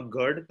a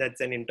GERD,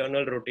 that's an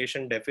internal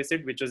rotation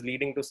deficit, which was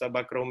leading to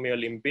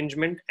subacromial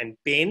impingement and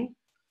pain.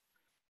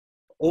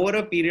 Over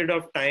a period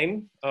of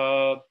time,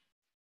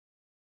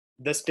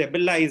 the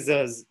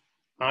stabilizers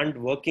aren't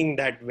working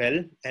that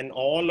well, and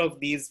all of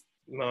these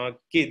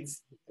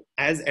kids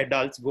as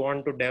adults go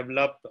on to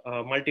develop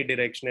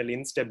multidirectional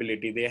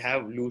instability. They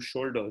have loose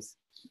shoulders.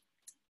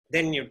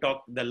 Then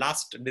the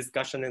last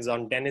discussion is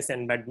on tennis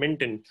and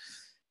badminton,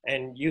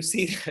 and you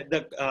see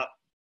the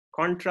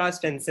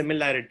contrast and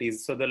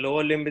similarities. So the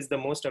lower limb is the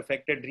most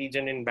affected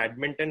region in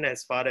badminton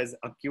as far as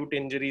acute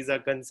injuries are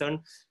concerned,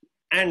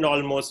 and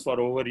almost for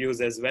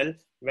overuse as well.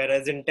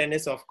 Whereas in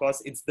tennis, of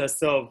course, it's the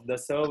serve. The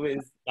serve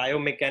is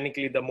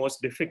biomechanically the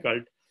most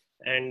difficult,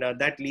 and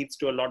that leads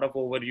to a lot of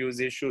overuse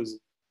issues.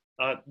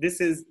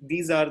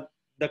 These are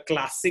the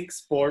classic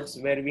sports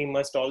where we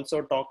must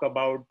also talk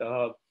about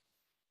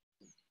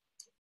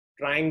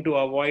trying to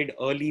avoid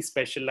early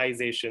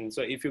specialization.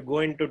 So if you go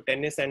into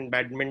tennis and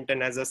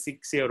badminton as a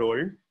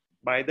 6-year-old,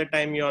 by the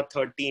time you are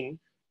 13,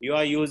 you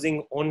are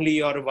using only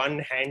your one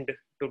hand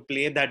to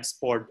play that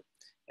sport.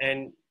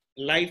 And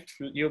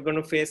you're going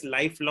to face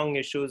lifelong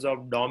issues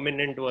of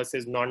dominant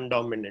versus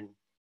non-dominant.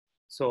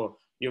 So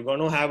you're going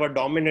to have a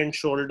dominant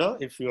shoulder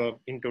if you're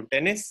into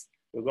tennis.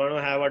 You're going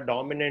to have a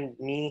dominant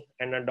knee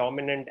and a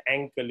dominant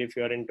ankle if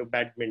you're into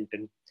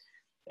badminton.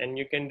 And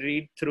you can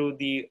read through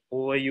the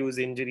overuse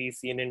injuries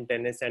seen in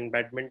tennis and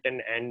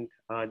badminton and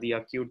the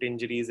acute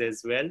injuries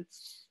as well.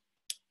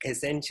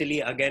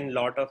 Essentially, again,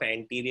 lot of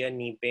anterior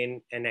knee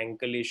pain and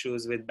ankle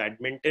issues with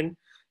badminton,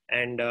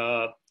 and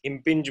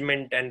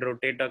impingement and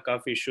rotator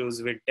cuff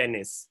issues with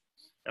tennis.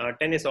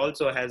 Tennis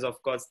also has,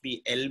 of course,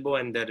 the elbow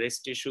and the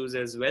wrist issues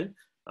as well.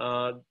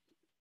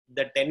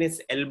 The tennis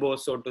elbow,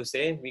 so to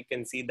say, we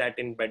can see that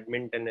in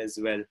badminton as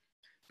well.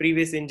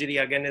 Previous injury,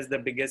 again, is the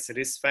biggest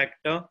risk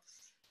factor.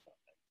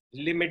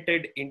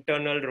 Limited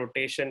internal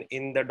rotation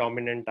in the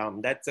dominant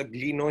arm. That's a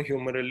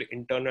glenohumeral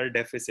internal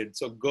deficit.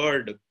 So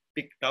GERD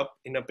picked up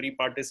in a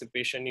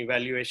pre-participation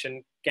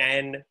evaluation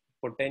can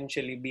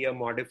potentially be a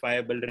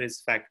modifiable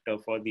risk factor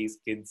for these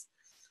kids.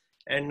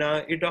 And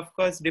it, of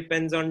course,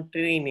 depends on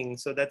training.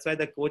 So that's why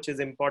the coach is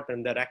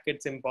important. The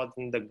racket's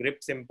important, the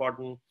grip's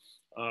important,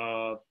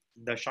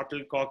 the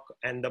shuttlecock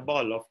and the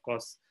ball, of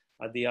course,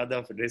 are the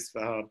other risk,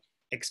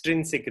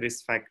 extrinsic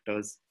risk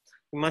factors.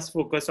 You must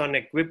focus on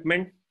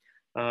equipment,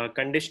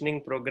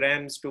 conditioning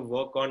programs to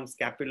work on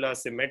scapular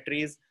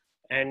symmetries,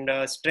 and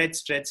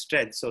stretch.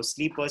 So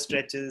sleeper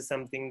stretches is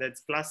something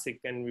that's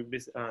classic, and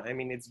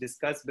it's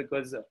discussed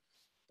because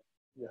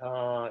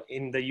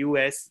in the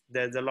US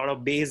there's a lot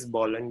of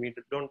baseball, and we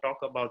don't talk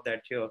about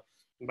that here.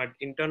 But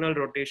internal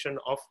rotation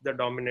of the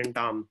dominant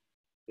arm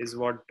is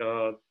what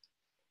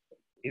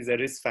is a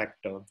risk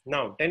factor.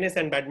 Now, tennis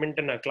and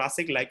badminton are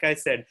classic. Like I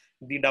said,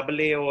 the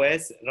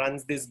AAOS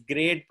runs this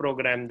great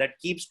program that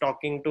keeps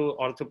talking to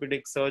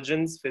orthopedic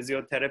surgeons,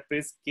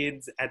 physiotherapists,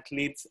 kids,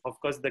 athletes. Of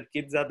course, the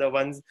kids are the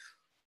ones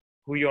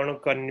who you want to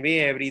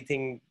convey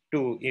everything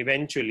to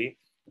eventually.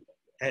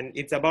 And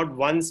it's about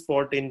one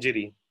sport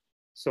injury.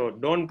 So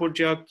don't put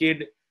your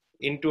kid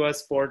into a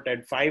sport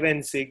at 5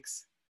 and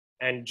 6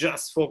 and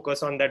just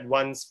focus on that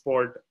one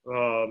sport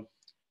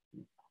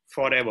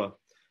forever.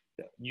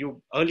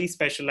 Early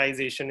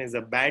specialization is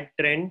a bad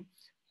trend.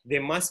 They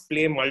must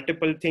play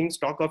multiple things.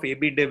 Talk of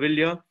AB de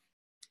Villiers,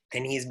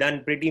 and he's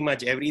done pretty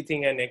much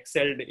everything and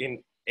excelled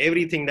in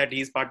everything that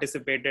he's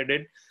participated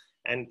in.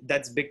 And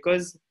that's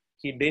because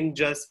he didn't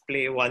just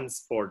play one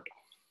sport.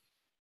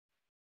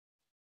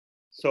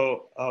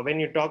 So when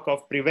you talk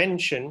of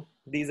prevention,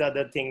 these are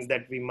the things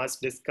that we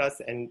must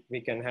discuss, and we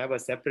can have a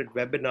separate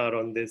webinar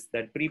on this,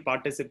 that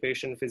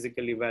pre-participation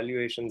physical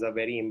evaluations are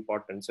very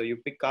important. So you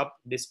pick up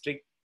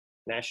district,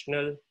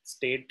 national,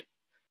 state,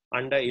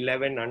 under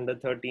 11, under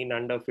 13,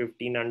 under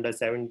 15, under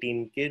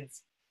 17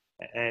 kids,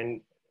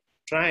 and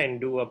try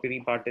and do a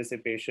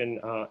pre-participation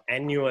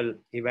annual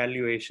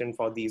evaluation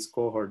for these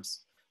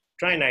cohorts.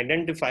 Try and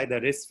identify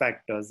the risk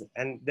factors.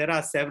 And there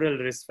are several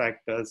risk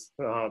factors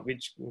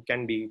which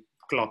can be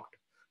clocked.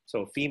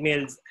 So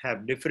females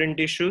have different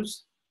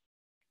issues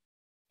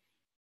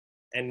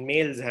and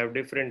males have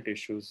different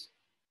issues.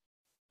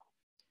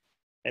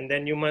 And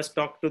then you must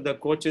talk to the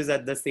coaches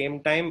at the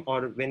same time,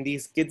 or when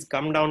these kids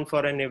come down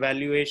for an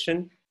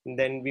evaluation,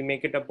 then we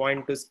make it a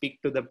point to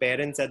speak to the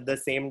parents at the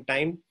same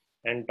time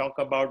and talk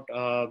about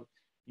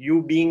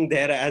you being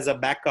there as a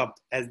backup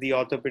as the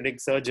orthopedic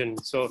surgeon.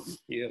 So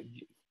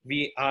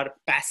we are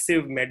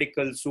passive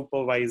medical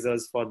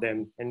supervisors for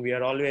them, and we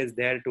are always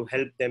there to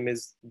help them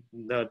is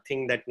the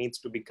thing that needs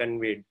to be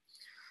conveyed.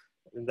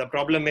 The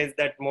problem is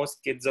that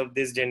most kids of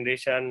this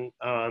generation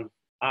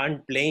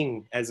aren't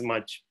playing as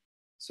much.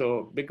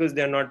 So because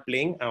they're not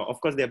playing, of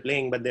course they're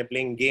playing, but they're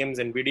playing games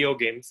and video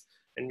games,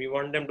 and we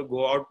want them to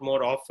go out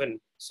more often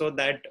so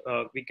that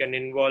we can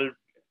involve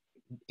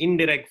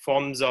indirect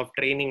forms of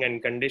training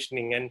and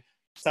conditioning. And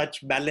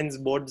such balance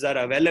boards are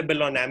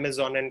available on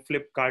Amazon and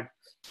Flipkart,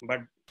 but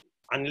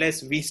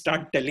unless we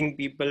start telling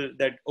people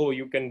that, oh,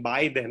 you can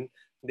buy them,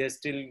 there's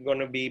still going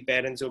to be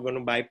parents who are going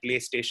to buy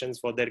PlayStations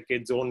for their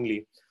kids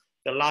only.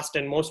 The last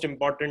and most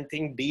important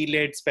thing,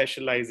 delayed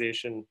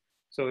specialization.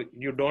 So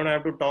you don't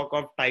have to talk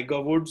of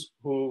Tiger Woods,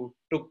 who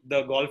took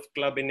the golf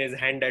club in his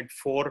hand at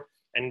 4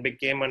 and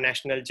became a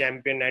national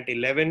champion at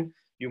 11.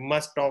 You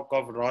must talk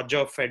of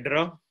Roger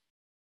Federer,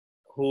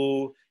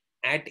 who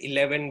at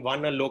 11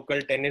 won a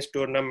local tennis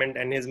tournament,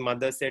 and his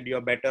mother said, you're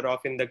better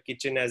off in the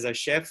kitchen as a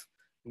chef.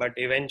 But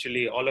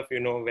eventually, all of you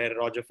know where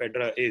Roger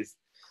Federer is.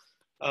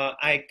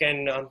 I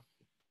can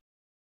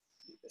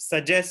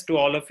suggest to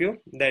all of you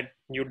that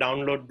you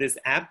download this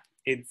app.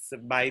 It's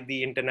by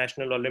the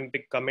International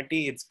Olympic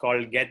Committee. It's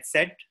called Get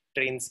Set,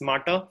 Train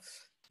Smarter.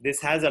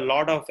 This has a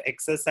lot of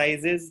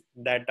exercises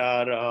that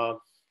are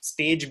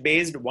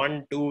stage-based,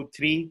 1, 2,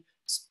 3,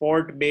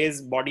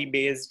 sport-based,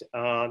 body-based,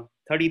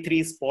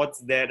 33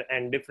 sports there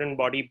and different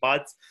body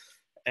parts.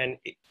 And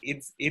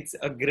it's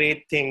a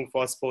great thing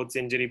for sports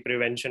injury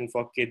prevention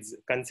for kids,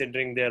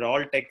 considering they're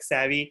all tech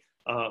savvy.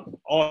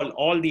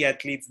 All the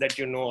athletes that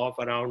you know of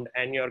around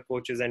and your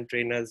coaches and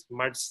trainers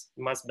must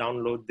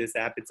download this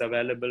app. It's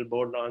available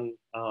both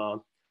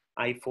on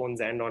iPhones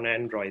and on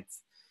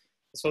Androids.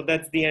 So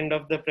that's the end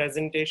of the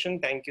presentation.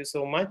 Thank you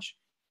so much.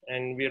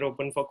 And we're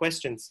open for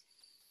questions.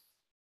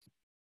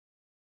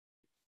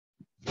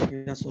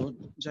 Yeah, so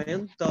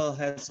Jayant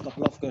has a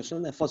couple of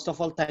questions. First of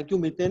all, thank you,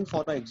 Miten,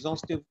 for an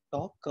exhaustive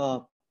talk.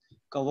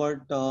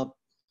 Covered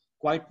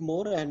quite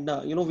more, and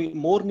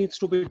more needs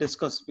to be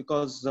discussed,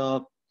 because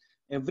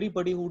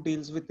everybody who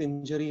deals with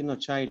injury in a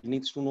child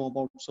needs to know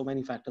about so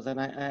many factors. And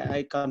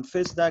I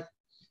confess that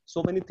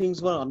so many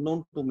things were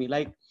unknown to me,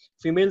 like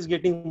females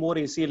getting more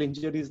ACL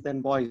injuries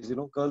than boys,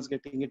 girls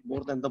getting it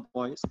more than the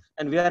boys.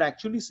 And we are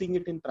actually seeing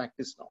it in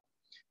practice now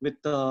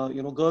with,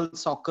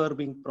 girls soccer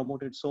being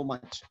promoted so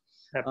much.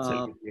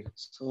 Absolutely.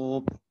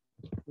 So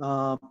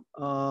uh,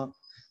 uh,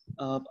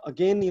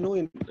 again,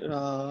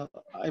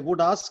 I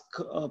would ask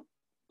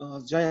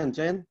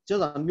Jayant,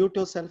 just unmute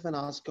yourself and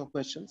ask your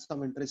questions.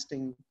 Some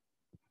interesting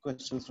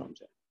questions from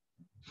Jayant.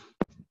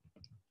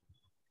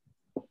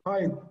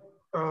 Hi,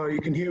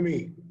 you can hear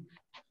me.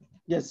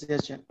 Yes,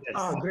 Jayant.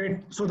 Yes. Great.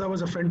 So that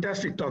was a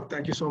fantastic talk.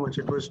 Thank you so much.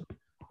 It was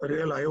a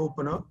real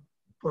eye-opener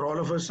for all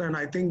of us. And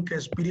I think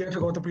as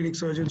pediatric orthopedic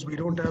surgeons, we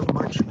don't have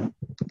much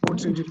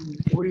sports injury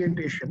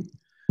orientation.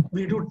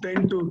 We do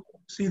tend to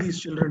see these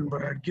children,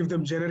 but I'd give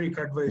them generic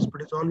advice,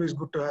 but it's always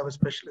good to have a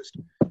specialist.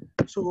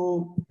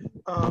 So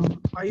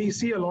I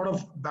see a lot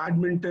of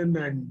badminton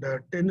and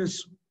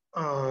tennis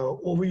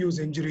overuse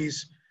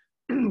injuries,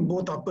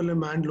 both upper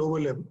limb and lower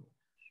limb,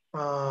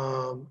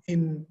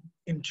 in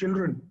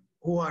children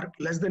who are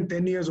less than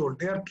 10 years old.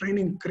 They are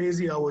training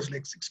crazy hours,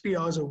 like 60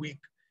 hours a week,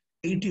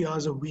 80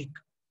 hours a week.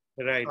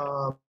 Right.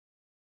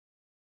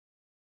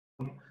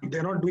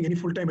 They're not doing any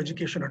full-time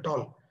education at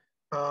all.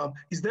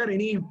 Is there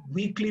any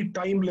weekly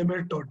time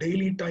limit or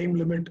daily time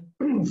limit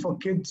for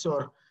kids,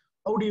 or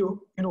how do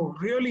you,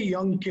 really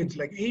young kids,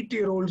 like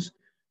 8-year-olds,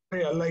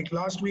 like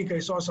last week I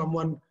saw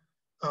someone,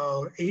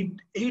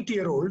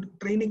 8-year-old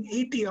training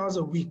 80 hours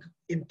a week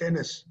in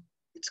tennis.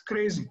 It's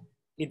crazy.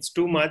 It's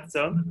too much,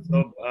 sir.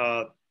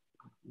 So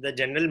the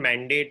general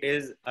mandate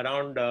is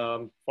around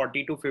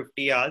 40 to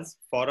 50 hours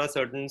for a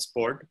certain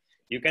sport.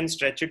 You can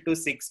stretch it to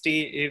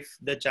 60 if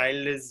the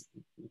child is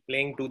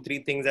playing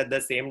 2-3 things at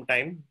the same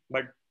time.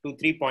 But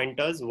 2-3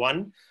 pointers.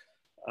 One,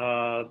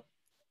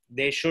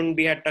 they shouldn't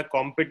be at a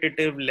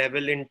competitive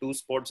level in 2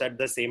 sports at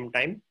the same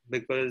time,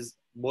 because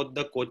both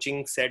the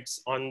coaching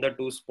sets on the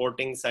 2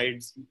 sporting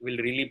sides will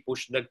really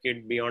push the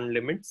kid beyond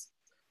limits.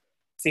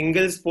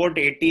 Single sport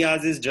 80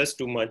 hours is just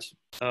too much.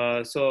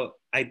 So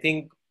I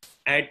think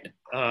at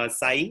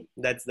SAI,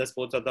 that's the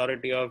Sports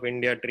Authority of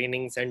India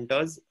training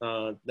centers,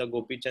 the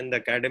Gopichand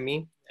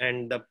Academy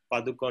and the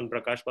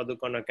Prakash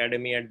Padukone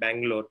Academy at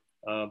Bangalore.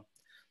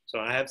 So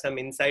I have some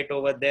insight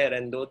over there,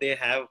 and though they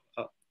have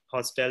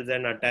hostels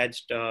and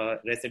attached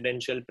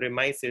residential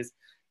premises,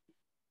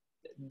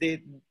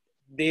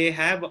 they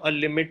have a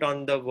limit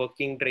on the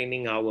working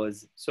training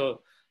hours.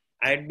 So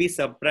I'd be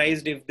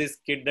surprised if this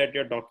kid that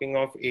you're talking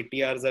of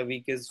 80 hours a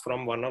week is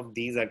from one of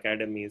these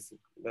academies.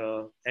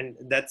 And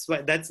that's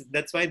why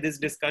this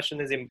discussion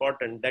is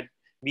important, that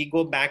we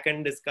go back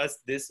and discuss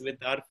this with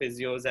our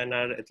physios and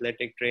our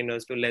athletic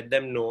trainers to let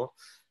them know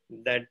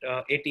that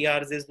 80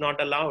 hours is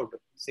not allowed.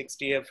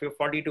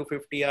 40 to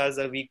 50 hours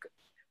a week,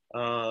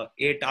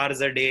 8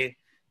 hours a day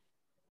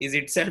is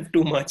itself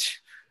too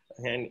much.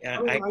 And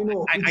I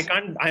know.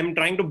 I'm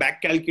trying to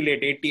back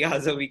calculate. 80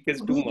 hours a week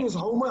is too much.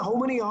 How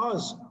many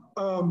hours?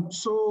 And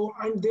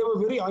they were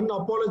very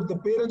unapologetic. The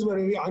parents were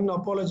very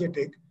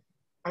unapologetic.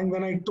 And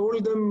when I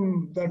told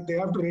them that they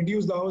have to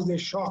reduce the hours, they're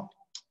shocked.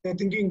 They're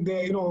thinking,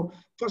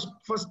 first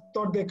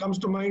thought that comes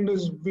to mind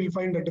is we'll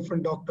find a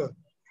different doctor.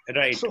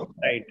 Right. So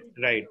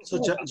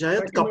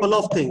Jayant, couple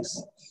of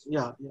things.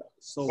 Yeah.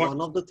 So one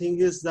of the thing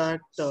is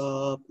that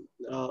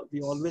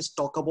we always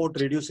talk about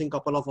reducing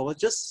couple of hours.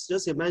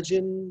 Just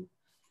imagine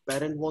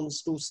parent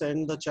wants to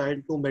send the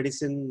child to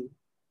medicine,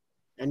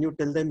 and you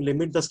tell them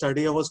limit the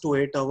study hours to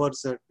 8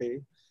 hours a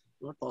day.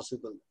 Not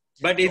possible.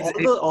 But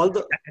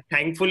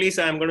thankfully,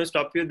 sir, I'm going to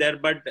stop you there.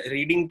 But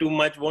reading too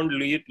much won't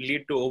lead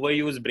to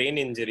overuse brain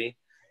injury.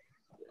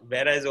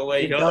 Whereas over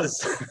here,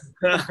 does.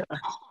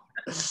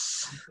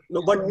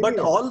 No, but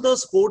all the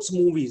sports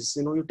movies,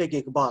 you take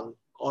Iqbal,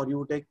 or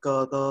you take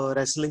the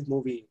wrestling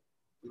movie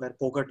where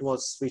Pogat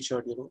was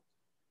featured,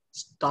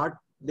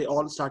 they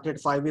all started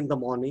 5 in the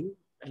morning,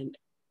 and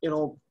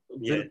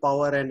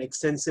willpower and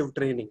extensive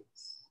training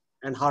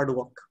and hard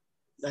work.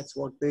 That's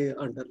what they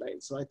underline.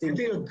 So I think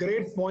a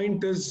great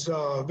point is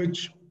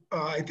which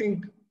I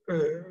think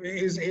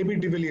is A.B.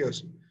 de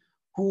Villiers,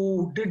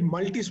 who did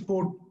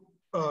multi-sport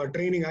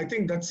training. I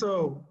think that's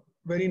a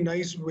very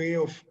nice way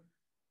of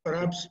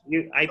perhaps.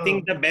 I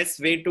think the best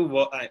way to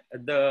work,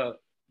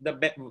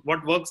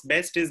 what works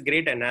best is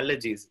great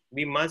analogies.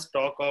 We must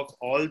talk of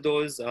all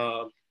those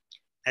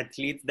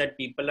athletes that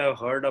people have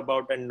heard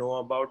about and know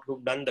about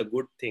who've done the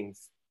good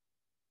things.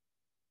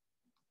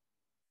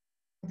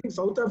 I think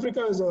South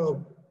Africa is a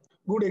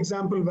good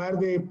example where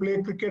they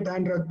play cricket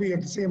and rugby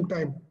at the same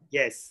time.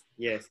 Yes.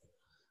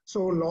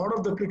 So a lot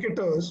of the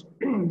cricketers,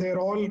 they're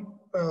all,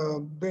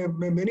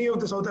 many of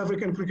the South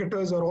African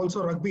cricketers are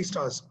also rugby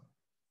stars.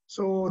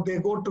 So they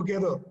go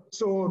together.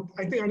 So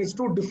I think, and it's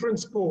 2 different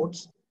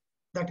sports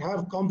that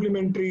have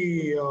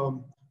complementary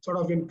sort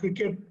of in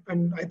cricket.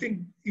 And I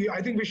think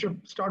we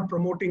should start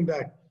promoting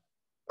that.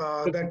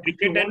 That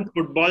cricket and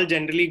football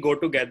generally go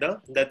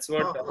together. That's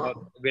what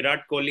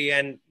Virat Kohli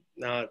and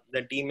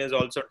the team is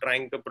also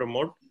trying to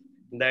promote.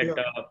 that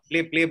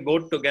play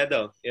both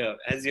together.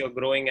 As you're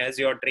growing, as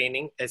you're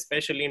training,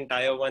 especially in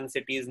tier 1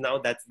 cities now,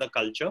 that's the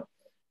culture,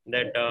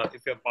 that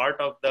if you're part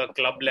of the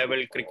club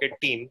level cricket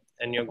team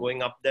and you're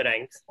going up the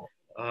ranks,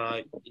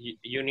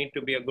 you need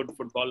to be a good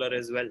footballer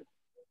as well.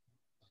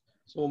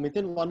 So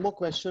Miten, one more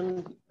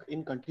question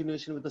in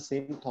continuation with the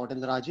same thought,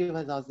 and Rajiv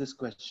has asked this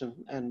question,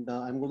 and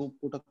I'm going to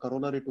put a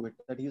corollary to it.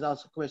 That he's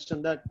asked a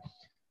question that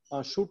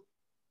should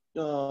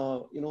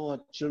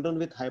children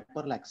with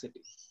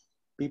hyperlaxity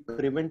be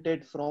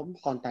prevented from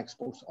contact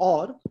sports,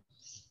 or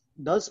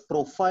does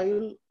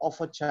profile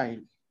of a child,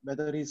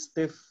 whether he's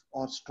stiff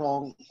or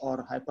strong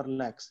or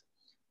hyperlax,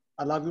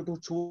 allow you to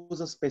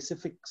choose a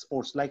specific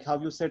sports, like how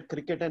you said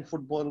cricket and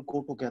football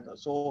go together?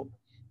 So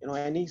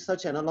any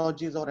such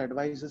analogies or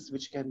advices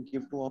which can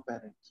give to our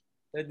parents?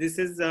 This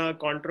is a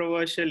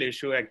controversial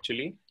issue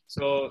actually.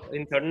 So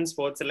in certain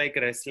sports like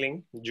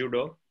wrestling,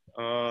 judo,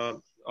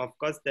 of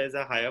course there's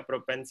a higher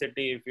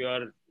propensity if you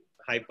are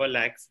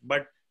hyperlax,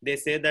 but they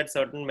say that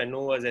certain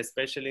maneuvers,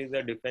 especially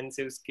the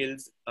defensive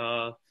skills,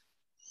 are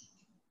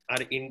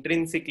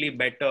intrinsically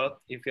better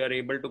if you are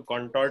able to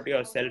contort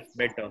yourself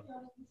better.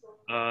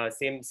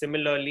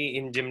 Similarly,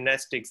 in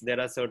gymnastics, there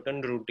are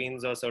certain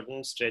routines or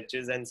certain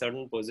stretches and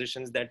certain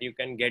positions that you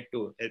can get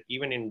to,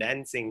 even in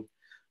dancing,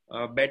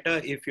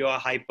 better if you are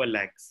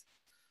hyperlax.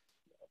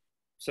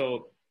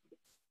 So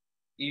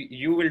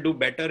you will do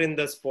better in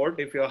the sport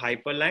if you're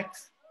hyperlax.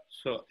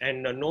 So,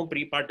 and no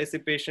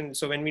pre-participation.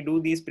 So when we do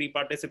these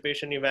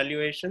pre-participation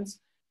evaluations,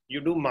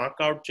 you do mark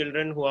out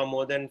children who are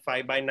more than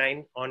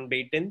 5/9 on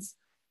Baitins,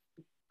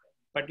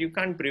 but you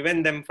can't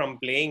prevent them from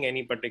playing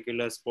any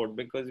particular sport,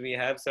 because we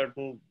have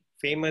certain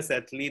famous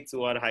athletes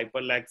who are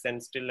hyperlax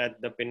and still at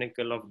the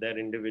pinnacle of their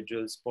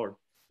individual sport.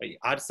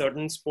 Are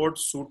certain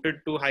sports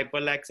suited to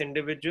hyperlax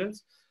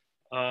individuals?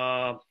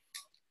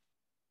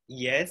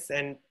 Yes,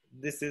 and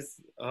this is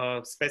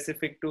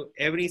specific to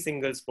every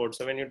single sport.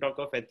 So when you talk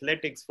of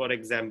athletics, for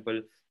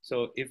example,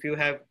 so if you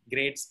have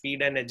great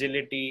speed and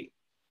agility,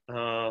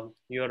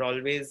 you're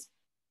always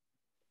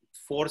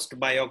forced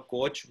by your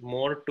coach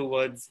more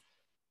towards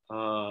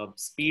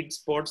speed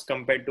sports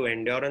compared to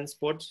endurance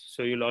sports.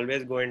 So you'll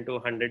always go into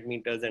 100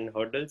 meters and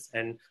hurdles,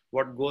 and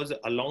what goes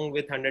along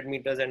with 100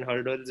 meters and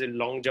hurdles is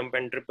long jump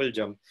and triple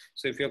jump.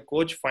 So if your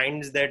coach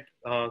finds that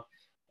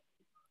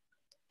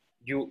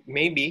you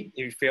maybe,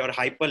 if you're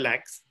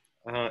hyperlax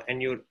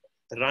and you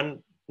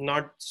run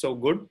not so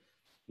good,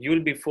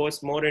 you'll be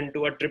forced more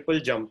into a triple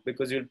jump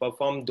because you'll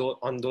perform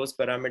on those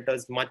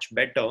parameters much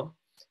better.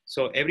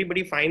 So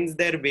everybody finds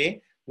their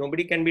way.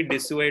 Nobody can be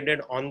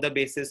dissuaded on the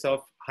basis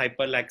of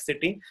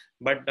hyperlaxity.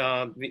 But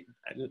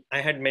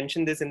I had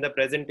mentioned this in the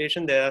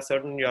presentation. There are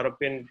certain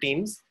European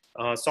teams,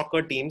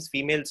 soccer teams,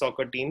 female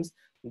soccer teams,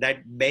 that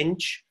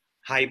bench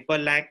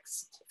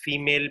hyperlax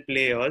female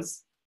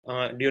players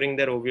during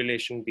their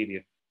ovulation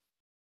period.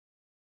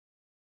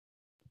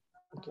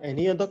 Okay.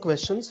 Any other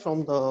questions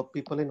from the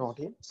people in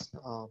audience?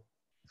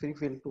 Feel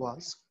free to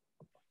ask.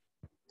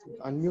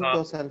 Unmute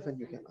yourself and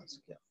you can ask.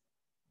 Yeah.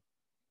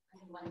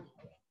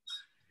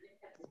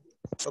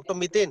 Dr.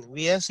 Miten,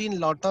 we have seen a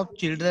lot of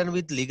children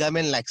with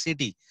ligament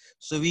laxity.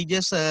 So we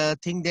just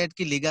think that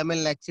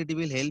ligament laxity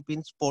will help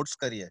in sports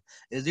career.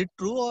 Is it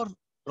true or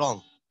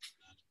wrong?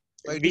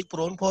 So it is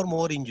prone for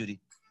more injury.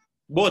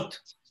 Both.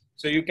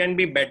 So you can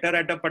be better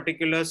at a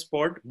particular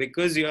sport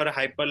because you are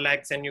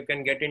hyperlax and you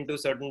can get into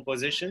certain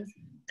positions,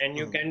 and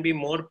you can be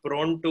more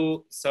prone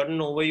to certain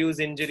overuse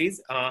injuries,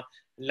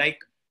 like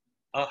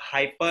a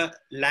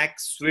hyperlax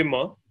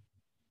swimmer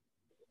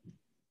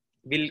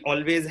will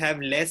always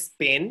have less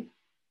pain,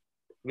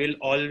 will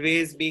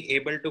always be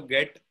able to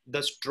get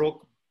the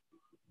stroke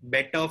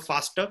better,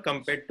 faster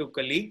compared to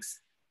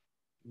colleagues,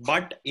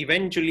 but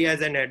eventually as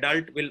an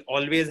adult will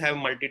always have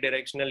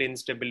multidirectional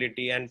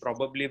instability and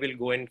probably will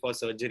go in for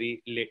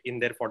surgery in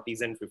their 40s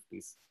and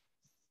 50s.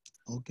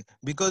 Okay,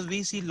 because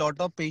we see a lot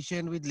of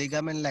patients with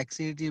ligament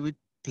laxity with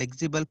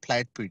flexible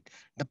flat feet.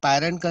 The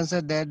parent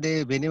concern that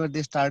whenever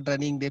they start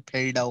running, they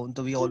fell down.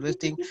 So we always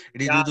think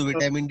it is due to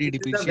vitamin D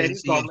deficiency. This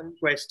is a very common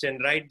question,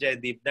 right,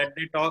 Jaideep? That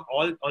they talk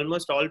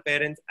almost all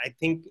parents. I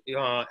think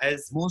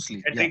as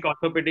mostly Paediatric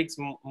orthopedics,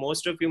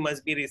 most of you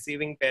must be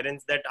receiving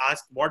parents that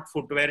ask, "What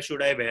footwear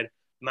should I wear?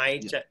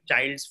 My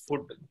child's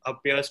foot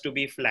appears to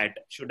be flat.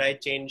 Should I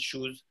change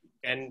shoes?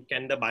 Can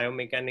the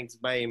biomechanics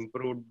be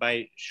improved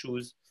by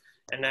shoes?"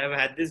 And I've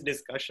had this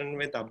discussion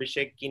with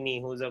Abhishek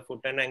Kini, who's a foot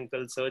and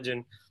ankle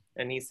surgeon.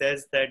 And he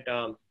says that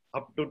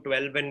up to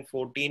 12 and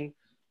 14,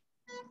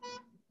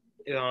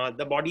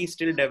 the body is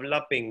still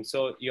developing.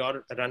 So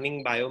your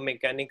running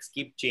biomechanics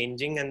keep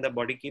changing and the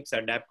body keeps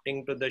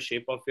adapting to the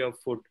shape of your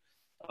foot.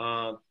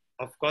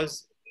 Of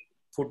course,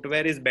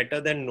 footwear is better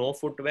than no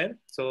footwear.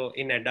 So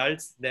in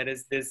adults, there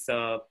is this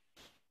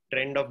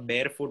trend of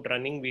barefoot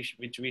running,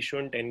 which we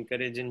shouldn't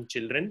encourage in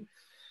children.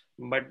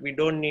 But we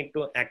don't need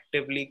to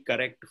actively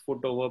correct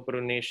foot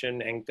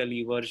overpronation, ankle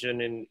eversion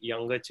in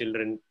younger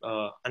children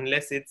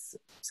unless it's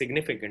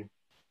significant.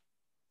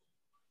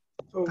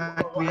 So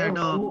we had an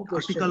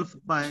article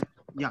by,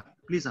 yeah,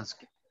 please ask.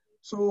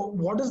 So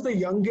what is the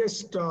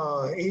youngest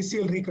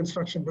ACL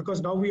reconstruction?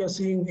 Because now we are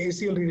seeing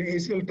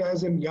ACL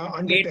tears in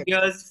under 8 10.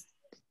 years.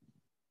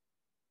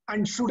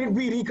 And should it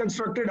be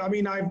reconstructed? I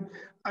mean,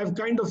 I've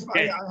kind of,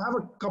 Yes. I have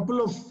a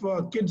couple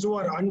of kids who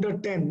are under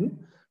 10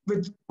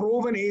 with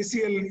proven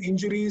ACL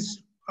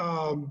injuries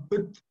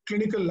with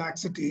clinical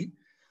laxity.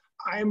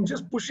 I'm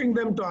just pushing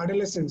them to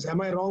adolescence.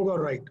 Am I wrong or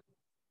right?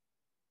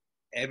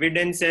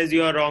 Evidence says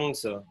you are wrong,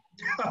 sir.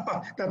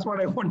 That's what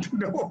I want to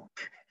know.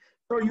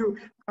 So you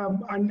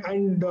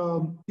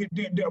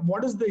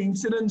what is the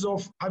incidence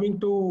of having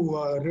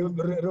to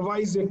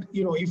revise it?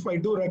 You know, if I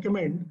do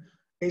recommend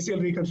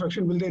ACL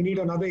reconstruction, will they need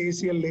another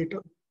ACL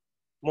later?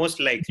 Most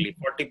likely,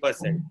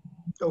 40%.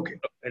 Okay.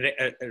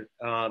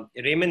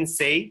 Raymond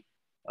Say,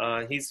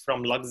 he's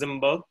from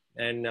Luxembourg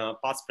and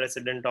past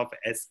president of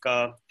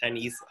ESCA, and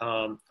he's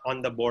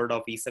on the board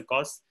of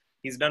IFICS.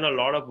 He's done a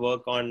lot of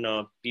work on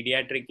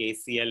pediatric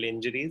ACL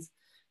injuries,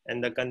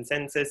 and the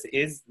consensus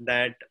is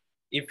that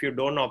if you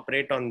don't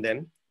operate on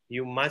them,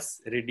 you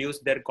must reduce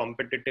their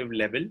competitive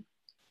level.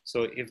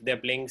 So if they're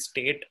playing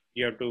state,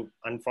 you have to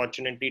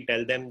unfortunately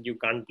tell them you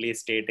can't play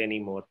state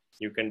anymore.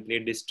 You can play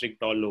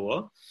district all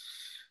over.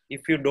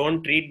 If you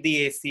don't treat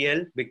the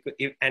ACL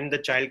and the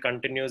child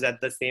continues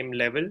at the same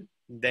level,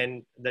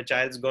 then the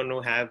child's going to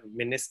have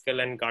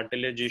meniscal and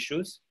cartilage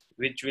issues,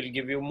 which will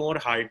give you more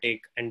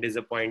heartache and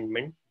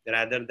disappointment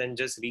rather than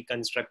just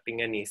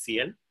reconstructing an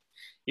ACL.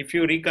 If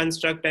you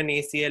reconstruct an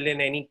ACL in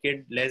any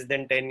kid less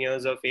than 10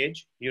 years of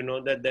age, you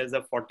know that there's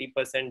a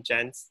 40%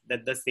 chance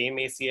that the same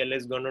ACL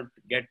is going to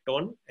get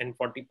torn and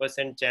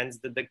 40% chance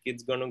that the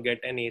kid's going to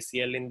get an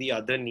ACL in the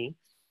other knee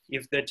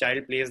if the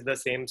child plays the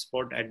same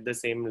sport at the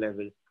same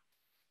level.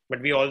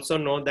 But we also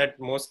know that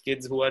most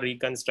kids who are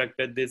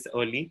reconstructed this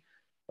early,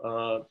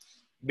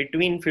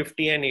 between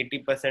 50 and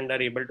 80%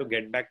 are able to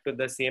get back to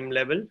the same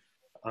level.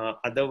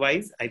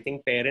 Otherwise, I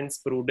think parents'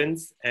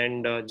 prudence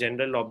and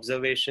general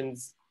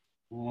observations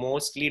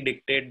mostly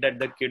dictate that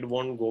the kid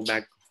won't go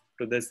back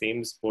to the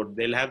same sport.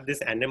 They'll have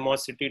this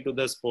animosity to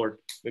the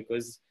sport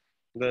because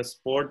the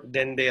sport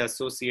then they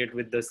associate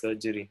with the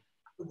surgery.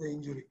 The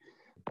injury.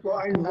 Well,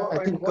 and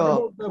what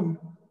about the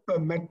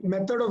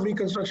method of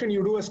reconstruction?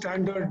 You do a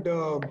standard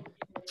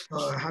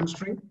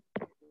hamstring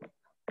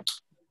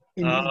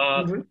in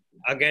children?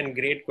 Again,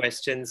 great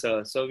question,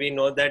 sir. So we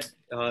know that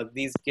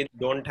these kids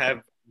don't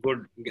have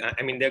good,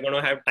 I mean, they're going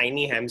to have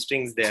tiny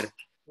hamstrings there.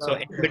 So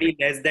anybody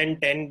less than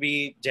 10,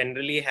 we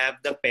generally have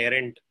the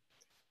parent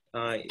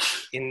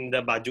in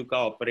the Bajuka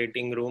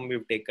operating room.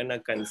 We've taken a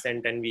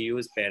consent and we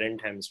use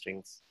parent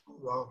hamstrings.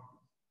 Wow.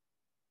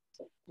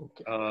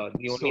 Okay.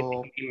 The only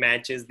thing we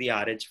match is the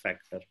RH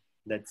factor.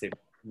 That's it.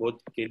 Both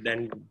kid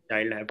and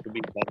child have to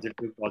be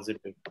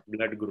positive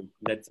blood group.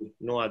 That's it.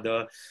 No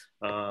other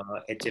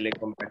HLA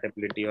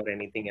compatibility or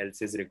anything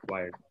else is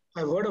required.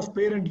 I've heard of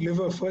parent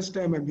liver. First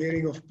time I'm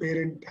hearing of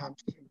parent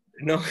hamstring.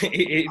 No,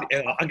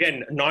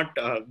 again, not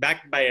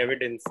backed by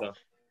evidence.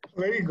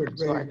 Very good.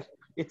 Very good.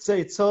 It's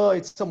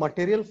a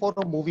material for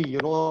a movie. You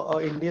know,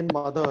 an Indian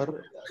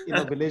mother in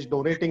a village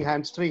donating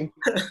hamstring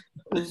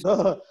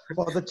for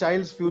the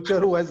child's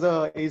future who has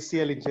a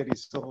ACL injury.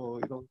 So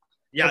you know.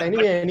 Yeah,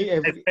 but anyway,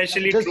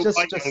 especially true for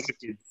younger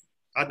kids.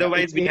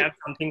 Otherwise, we have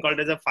something called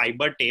as a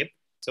fiber tape.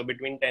 So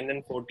between 10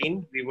 and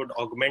 14, we would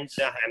augment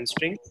the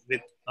hamstring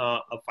with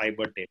a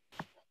fiber tape.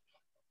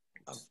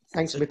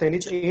 Thanks, Miten.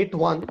 It's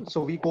 8-1.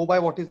 So we go by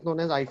what is known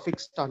as IFICS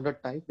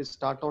standard time. We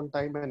start on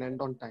time and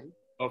end on time.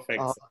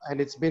 Perfect. And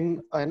it's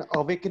been an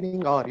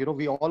awakening hour. You know,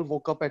 we all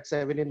woke up at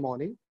 7 in the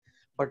morning,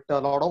 but a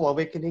lot of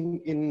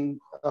awakening in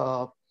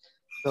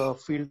the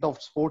field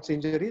of sports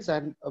injuries,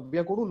 and we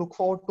are going to look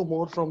forward to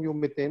more from you,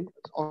 Miten.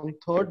 On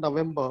 3rd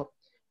November,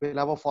 we'll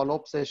have a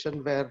follow-up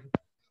session where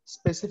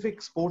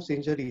specific sports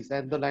injuries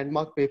and the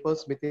landmark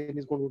papers Miten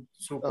is going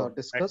to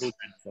discuss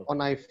on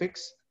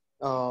IFICS,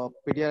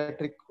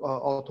 Pediatric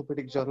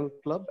Orthopaedic Journal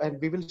Club, and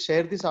we will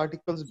share these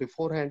articles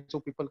beforehand so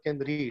people can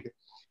read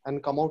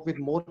and come out with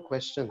more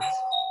questions.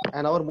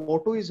 And our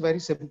motto is very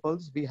simple.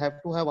 We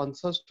have to have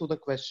answers to the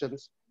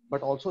questions,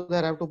 but also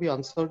there have to be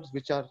answers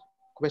which are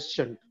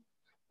questioned.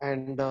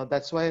 And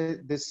that's why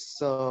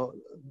this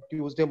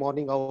Tuesday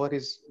morning hour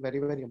is very,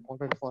 very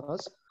important for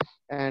us.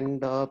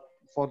 And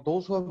for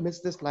those who have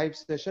missed this live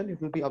session,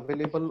 it will be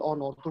available on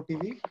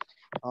OrthoTV.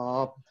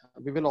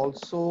 We will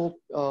also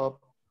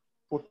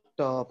put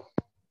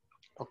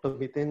Dr.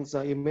 Miten's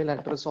email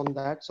address on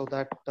that so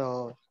that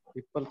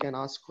people can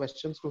ask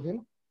questions to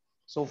him.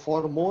 So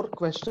for more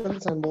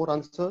questions and more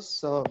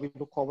answers, we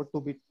look forward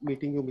to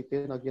meeting you,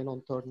 Miten, again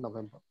on 3rd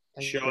November.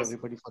 Thank you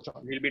everybody for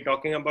joining. We'll be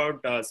talking about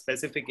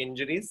specific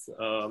injuries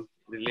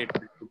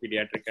related to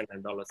pediatric and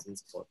adolescent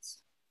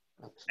sports.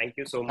 Thank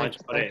you so much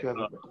for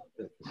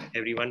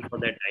everyone for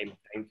their time.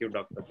 Thank you,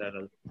 Dr.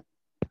 Taral.